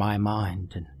lingered in my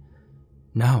mind, and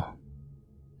no,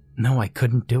 I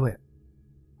couldn't do it.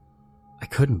 I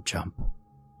couldn't jump.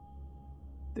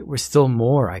 There was still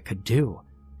more I could do.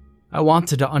 I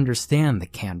wanted to understand the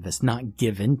canvas, not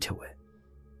give in to it.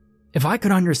 If I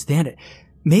could understand it,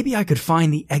 maybe I could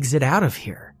find the exit out of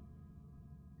here.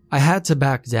 I had to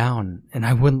back down, and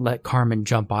I wouldn't let Carmen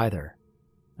jump either.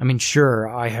 I mean, sure,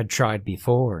 I had tried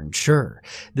before, and sure,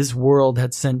 this world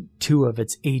had sent 2 of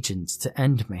its agents to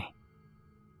end me.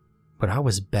 But I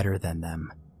was better than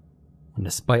them, and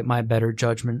despite my better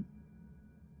judgment,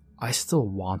 I still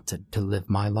wanted to live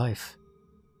my life.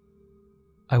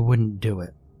 I wouldn't do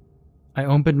it. I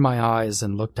opened my eyes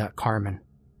and looked at Carmen.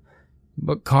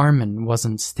 But Carmen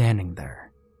wasn't standing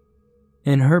there.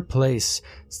 In her place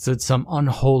stood some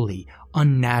unholy,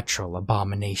 unnatural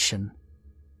abomination.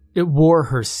 It wore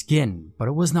her skin, but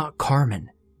it was not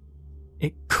Carmen.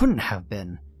 It couldn't have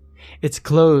been. Its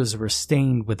clothes were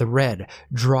stained with red,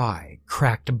 dry,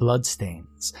 cracked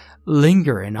bloodstains,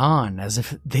 lingering on as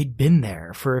if they'd been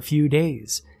there for a few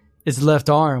days. Its left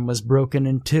arm was broken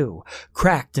in 2,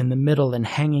 cracked in the middle and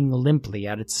hanging limply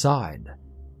at its side.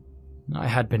 I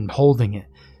had been holding it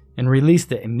and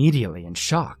released it immediately in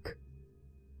shock.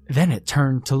 Then it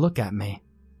turned to look at me.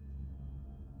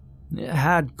 It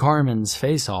had Carmen's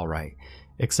face all right,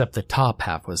 except the top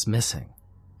half was missing,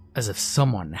 as if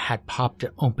someone had popped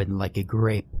it open like a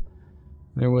grape.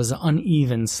 There was an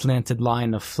uneven, slanted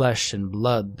line of flesh and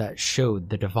blood that showed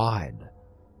the divide.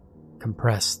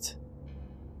 Compressed.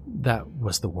 That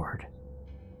was the word.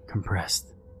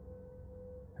 Compressed.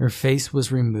 Her face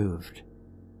was removed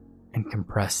and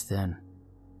compressed in.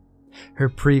 Her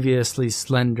previously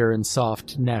slender and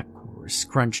soft neck were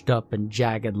scrunched up in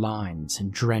jagged lines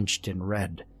and drenched in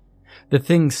red. The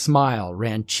thing's smile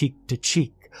ran cheek to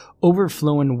cheek,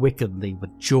 overflowing wickedly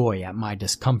with joy at my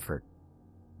discomfort.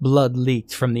 Blood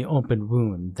leaked from the open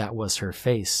wound that was her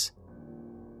face.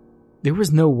 There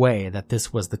was no way that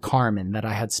this was the Carmen that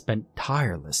I had spent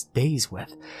tireless days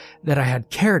with, that I had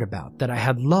cared about, that I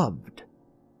had loved.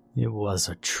 It was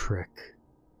a trick.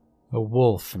 A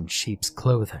wolf in sheep's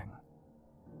clothing.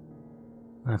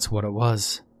 That's what it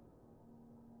was.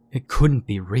 It couldn't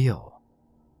be real.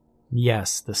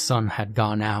 Yes, the sun had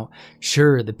gone out.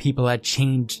 Sure, the people had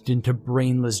changed into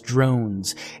brainless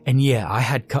drones. And yeah, I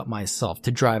had cut myself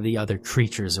to drive the other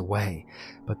creatures away.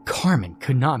 But Carmen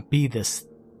could not be this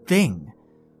thing.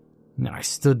 And I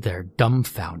stood there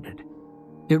dumbfounded.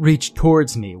 It reached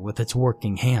towards me with its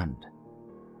working hand.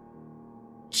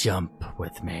 "Jump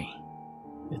with me,"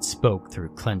 it spoke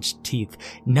through clenched teeth,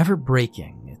 never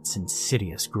breaking its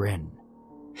insidious grin.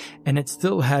 And it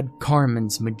still had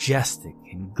Carmen's majestic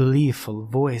and gleeful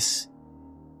voice.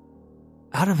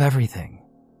 Out of everything,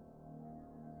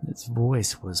 its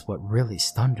voice was what really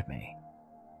stunned me.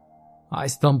 I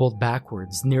stumbled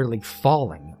backwards, nearly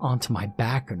falling onto my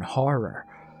back in horror.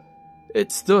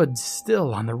 It stood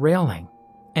still on the railing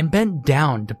and bent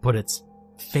down to put its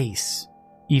face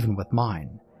even with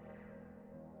mine.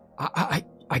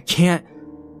 I can't...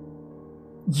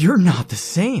 You're not the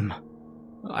same.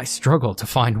 I struggled to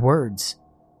find words.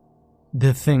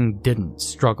 The thing didn't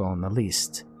struggle in the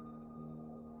least.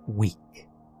 Weak,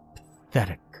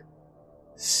 pathetic,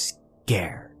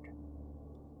 scared.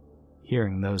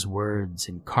 Hearing those words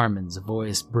in Carmen's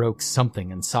voice broke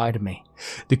something inside me.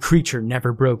 The creature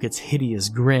never broke its hideous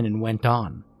grin and went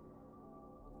on.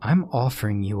 "I'm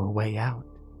offering you a way out.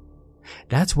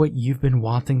 That's what you've been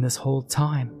wanting this whole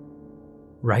time,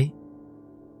 right?"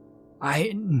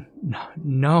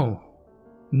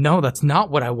 No, that's not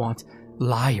what I want.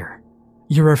 Liar.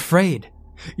 You're afraid.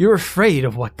 You're afraid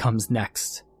of what comes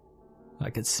next. I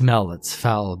could smell its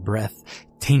foul breath,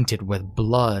 tainted with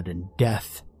blood and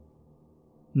death.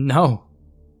 No,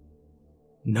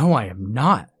 I am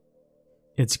not.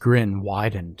 Its grin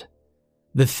widened.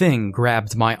 The thing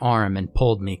grabbed my arm and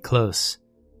pulled me close.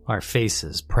 Our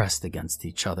faces pressed against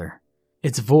each other.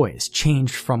 Its voice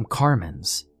changed from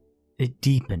Carmen's. It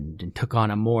deepened and took on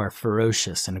a more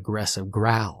ferocious and aggressive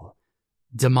growl.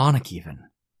 Demonic even.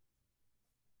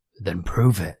 "Then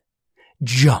prove it.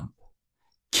 Jump.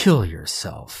 Kill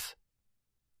yourself.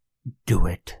 Do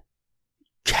it.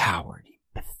 Coward,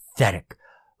 pathetic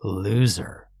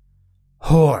loser.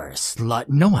 Whore, slut.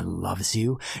 No one loves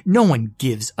you. No one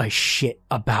gives a shit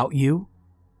about you.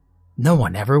 No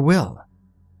one ever will.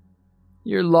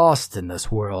 You're lost in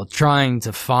this world, trying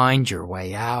to find your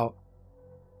way out.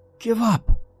 Give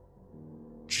up.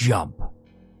 Jump.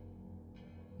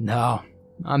 No,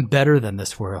 I'm better than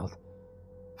this world.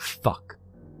 Fuck.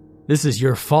 This is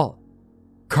your fault.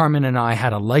 Carmen and I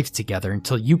had a life together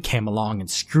until you came along and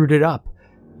screwed it up.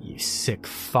 You sick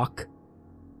fuck.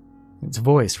 Its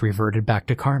voice reverted back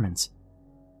to Carmen's.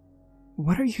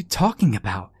 What are you talking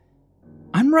about?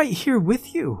 I'm right here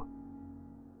with you.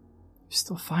 You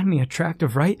still find me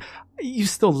attractive, right? You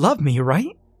still love me,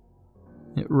 right?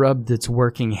 It rubbed its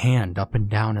working hand up and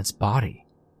down its body.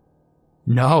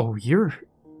 No, you're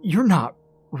not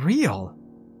real.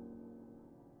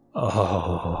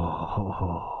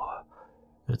 Oh.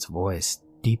 Its voice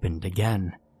deepened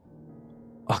again.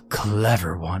 A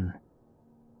clever one.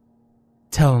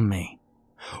 Tell me,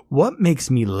 what makes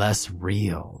me less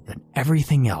real than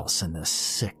everything else in this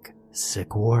sick,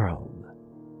 sick world?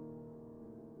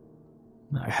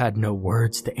 I had no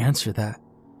words to answer that,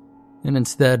 and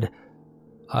instead,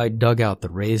 I dug out the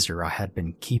razor I had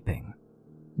been keeping,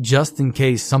 just in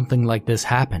case something like this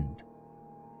happened,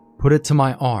 put it to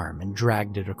my arm and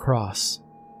dragged it across.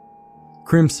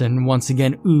 Crimson once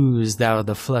again oozed out of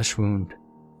the flesh wound.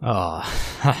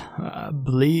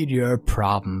 Bleed your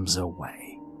problems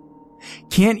away.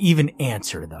 Can't even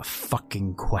answer the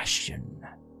fucking question.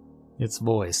 Its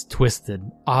voice twisted,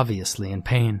 obviously in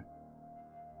pain.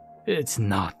 It's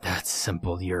not that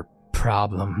simple, your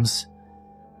problems.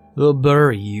 They'll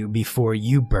bury you before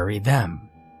you bury them.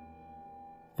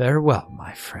 Farewell,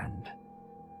 my friend.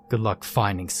 Good luck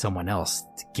finding someone else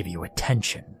to give you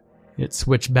attention. It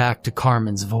switched back to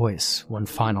Carmen's voice one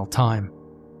final time.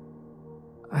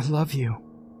 I love you.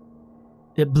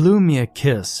 It blew me a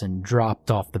kiss and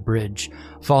dropped off the bridge,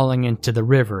 falling into the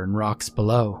river and rocks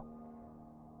below.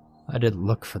 I didn't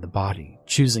look for the body,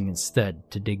 choosing instead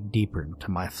to dig deeper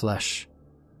into my flesh.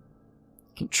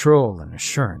 Control and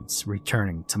assurance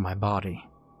returning to my body.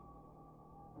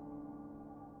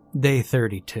 Day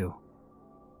 32.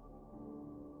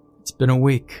 It's been a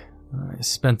week. I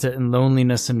spent it in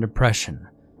loneliness and depression.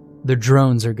 The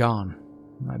drones are gone.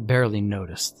 I barely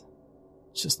noticed.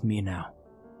 It's just me now.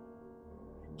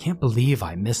 Can't believe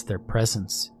I missed their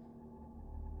presence.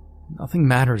 Nothing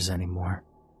matters anymore.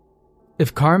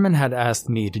 If Carmen had asked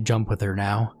me to jump with her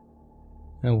now,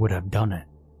 I would have done it.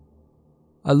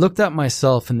 I looked at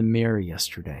myself in the mirror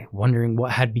yesterday, wondering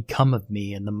what had become of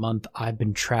me in the month I've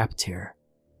been trapped here.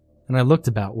 And I looked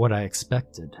about what I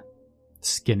expected.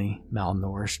 Skinny,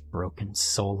 malnourished, broken,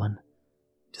 sullen,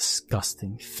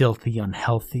 disgusting, filthy,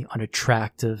 unhealthy,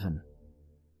 unattractive, and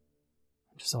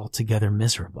just altogether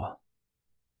miserable.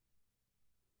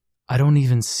 I don't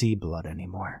even see blood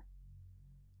anymore.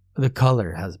 The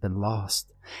color has been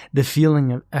lost. The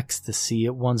feeling of ecstasy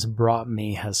it once brought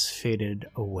me has faded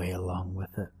away along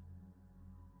with it.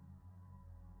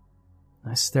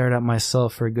 I stared at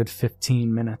myself for a good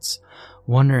 15 minutes,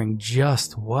 wondering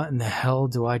just what in the hell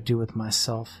do I do with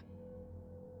myself.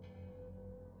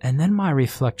 And then my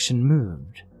reflection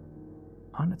moved,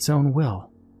 on its own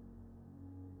will.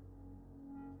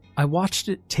 I watched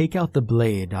it take out the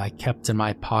blade I kept in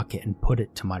my pocket and put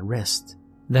it to my wrist.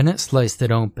 Then it sliced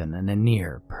it open in a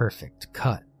near-perfect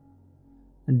cut.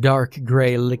 Dark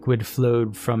gray liquid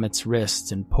flowed from its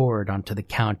wrist and poured onto the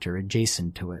counter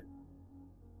adjacent to it.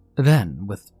 Then,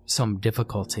 with some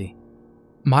difficulty,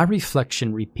 my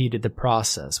reflection repeated the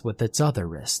process with its other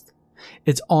wrist.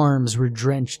 Its arms were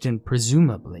drenched in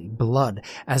presumably blood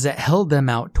as it held them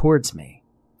out towards me,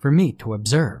 for me to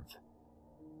observe.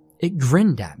 It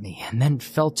grinned at me and then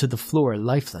fell to the floor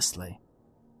lifelessly.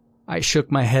 I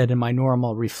shook my head and my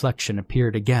normal reflection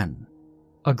appeared again.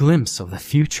 A glimpse of the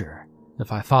future,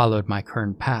 if I followed my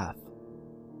current path.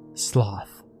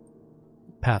 Sloth.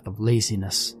 Path of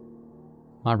laziness.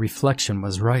 My reflection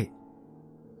was right.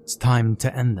 It's time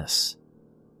to end this.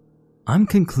 I'm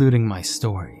concluding my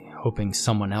story, hoping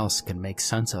someone else can make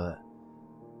sense of it.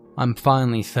 I'm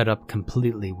finally fed up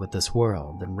completely with this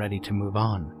world and ready to move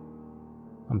on.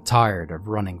 I'm tired of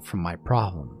running from my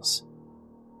problems.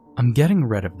 I'm getting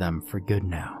rid of them for good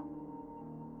now.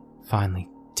 Finally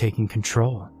taking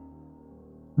control.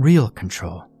 Real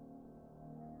control.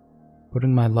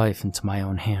 Putting my life into my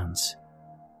own hands.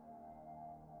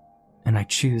 And I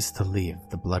choose to leave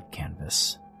the blood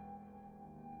canvas.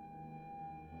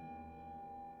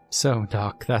 So,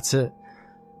 Doc, that's it.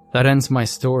 That ends my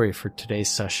story for today's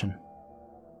session.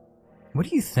 What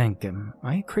do you think? Am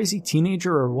I a crazy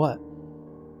teenager or what?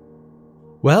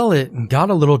 Well, it got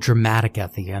a little dramatic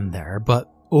at the end there,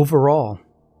 but overall,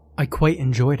 I quite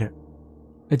enjoyed it.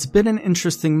 It's been an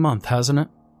interesting month, hasn't it?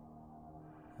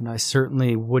 And I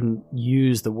certainly wouldn't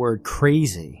use the word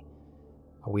crazy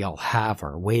We all have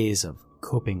our ways of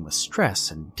coping with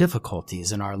stress and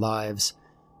difficulties in our lives.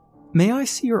 May I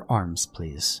see your arms,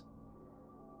 please?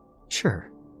 Sure.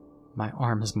 My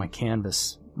arm is my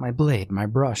canvas, my blade, my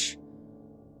brush.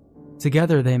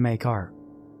 Together they make art.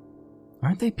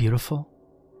 Aren't they beautiful?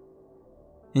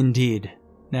 Indeed.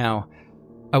 Now,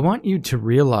 I want you to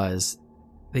realize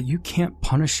that you can't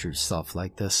punish yourself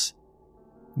like this.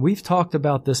 We've talked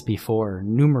about this before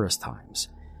numerous times.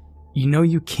 You know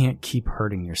you can't keep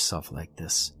hurting yourself like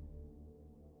this.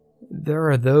 There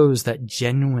are those that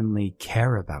genuinely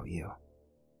care about you.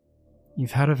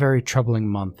 You've had a very troubling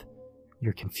month.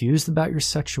 You're confused about your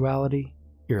sexuality,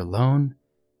 you're alone,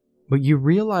 but you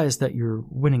realize that you're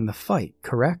winning the fight,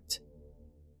 correct?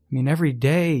 I mean, every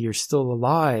day you're still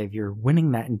alive, you're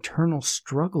winning that internal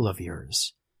struggle of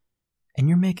yours, and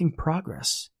you're making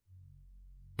progress.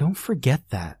 Don't forget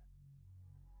that.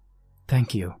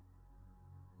 Thank you.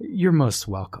 You're most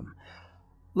welcome.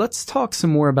 Let's talk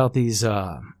some more about these,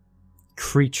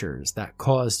 creatures that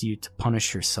caused you to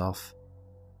punish yourself.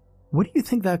 What do you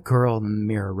think that girl in the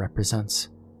mirror represents?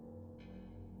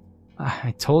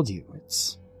 I told you,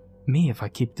 it's me if I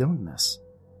keep doing this.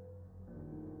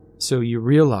 So you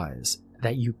realize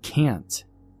that you can't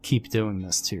keep doing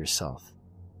this to yourself.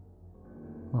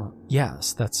 Well,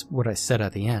 yes, that's what I said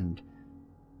at the end.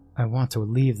 I want to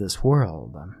leave this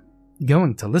world. I'm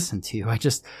going to listen to you. I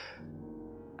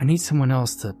need someone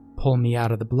else to pull me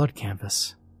out of the blood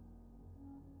canvas.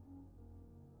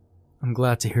 I'm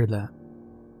glad to hear that.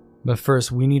 But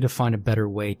first, we need to find a better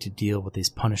way to deal with these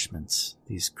punishments,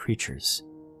 these creatures.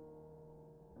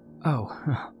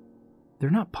 Oh, they're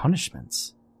not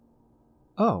punishments.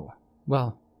 Oh,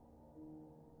 well,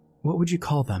 what would you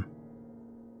call them?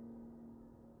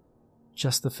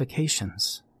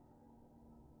 Justifications.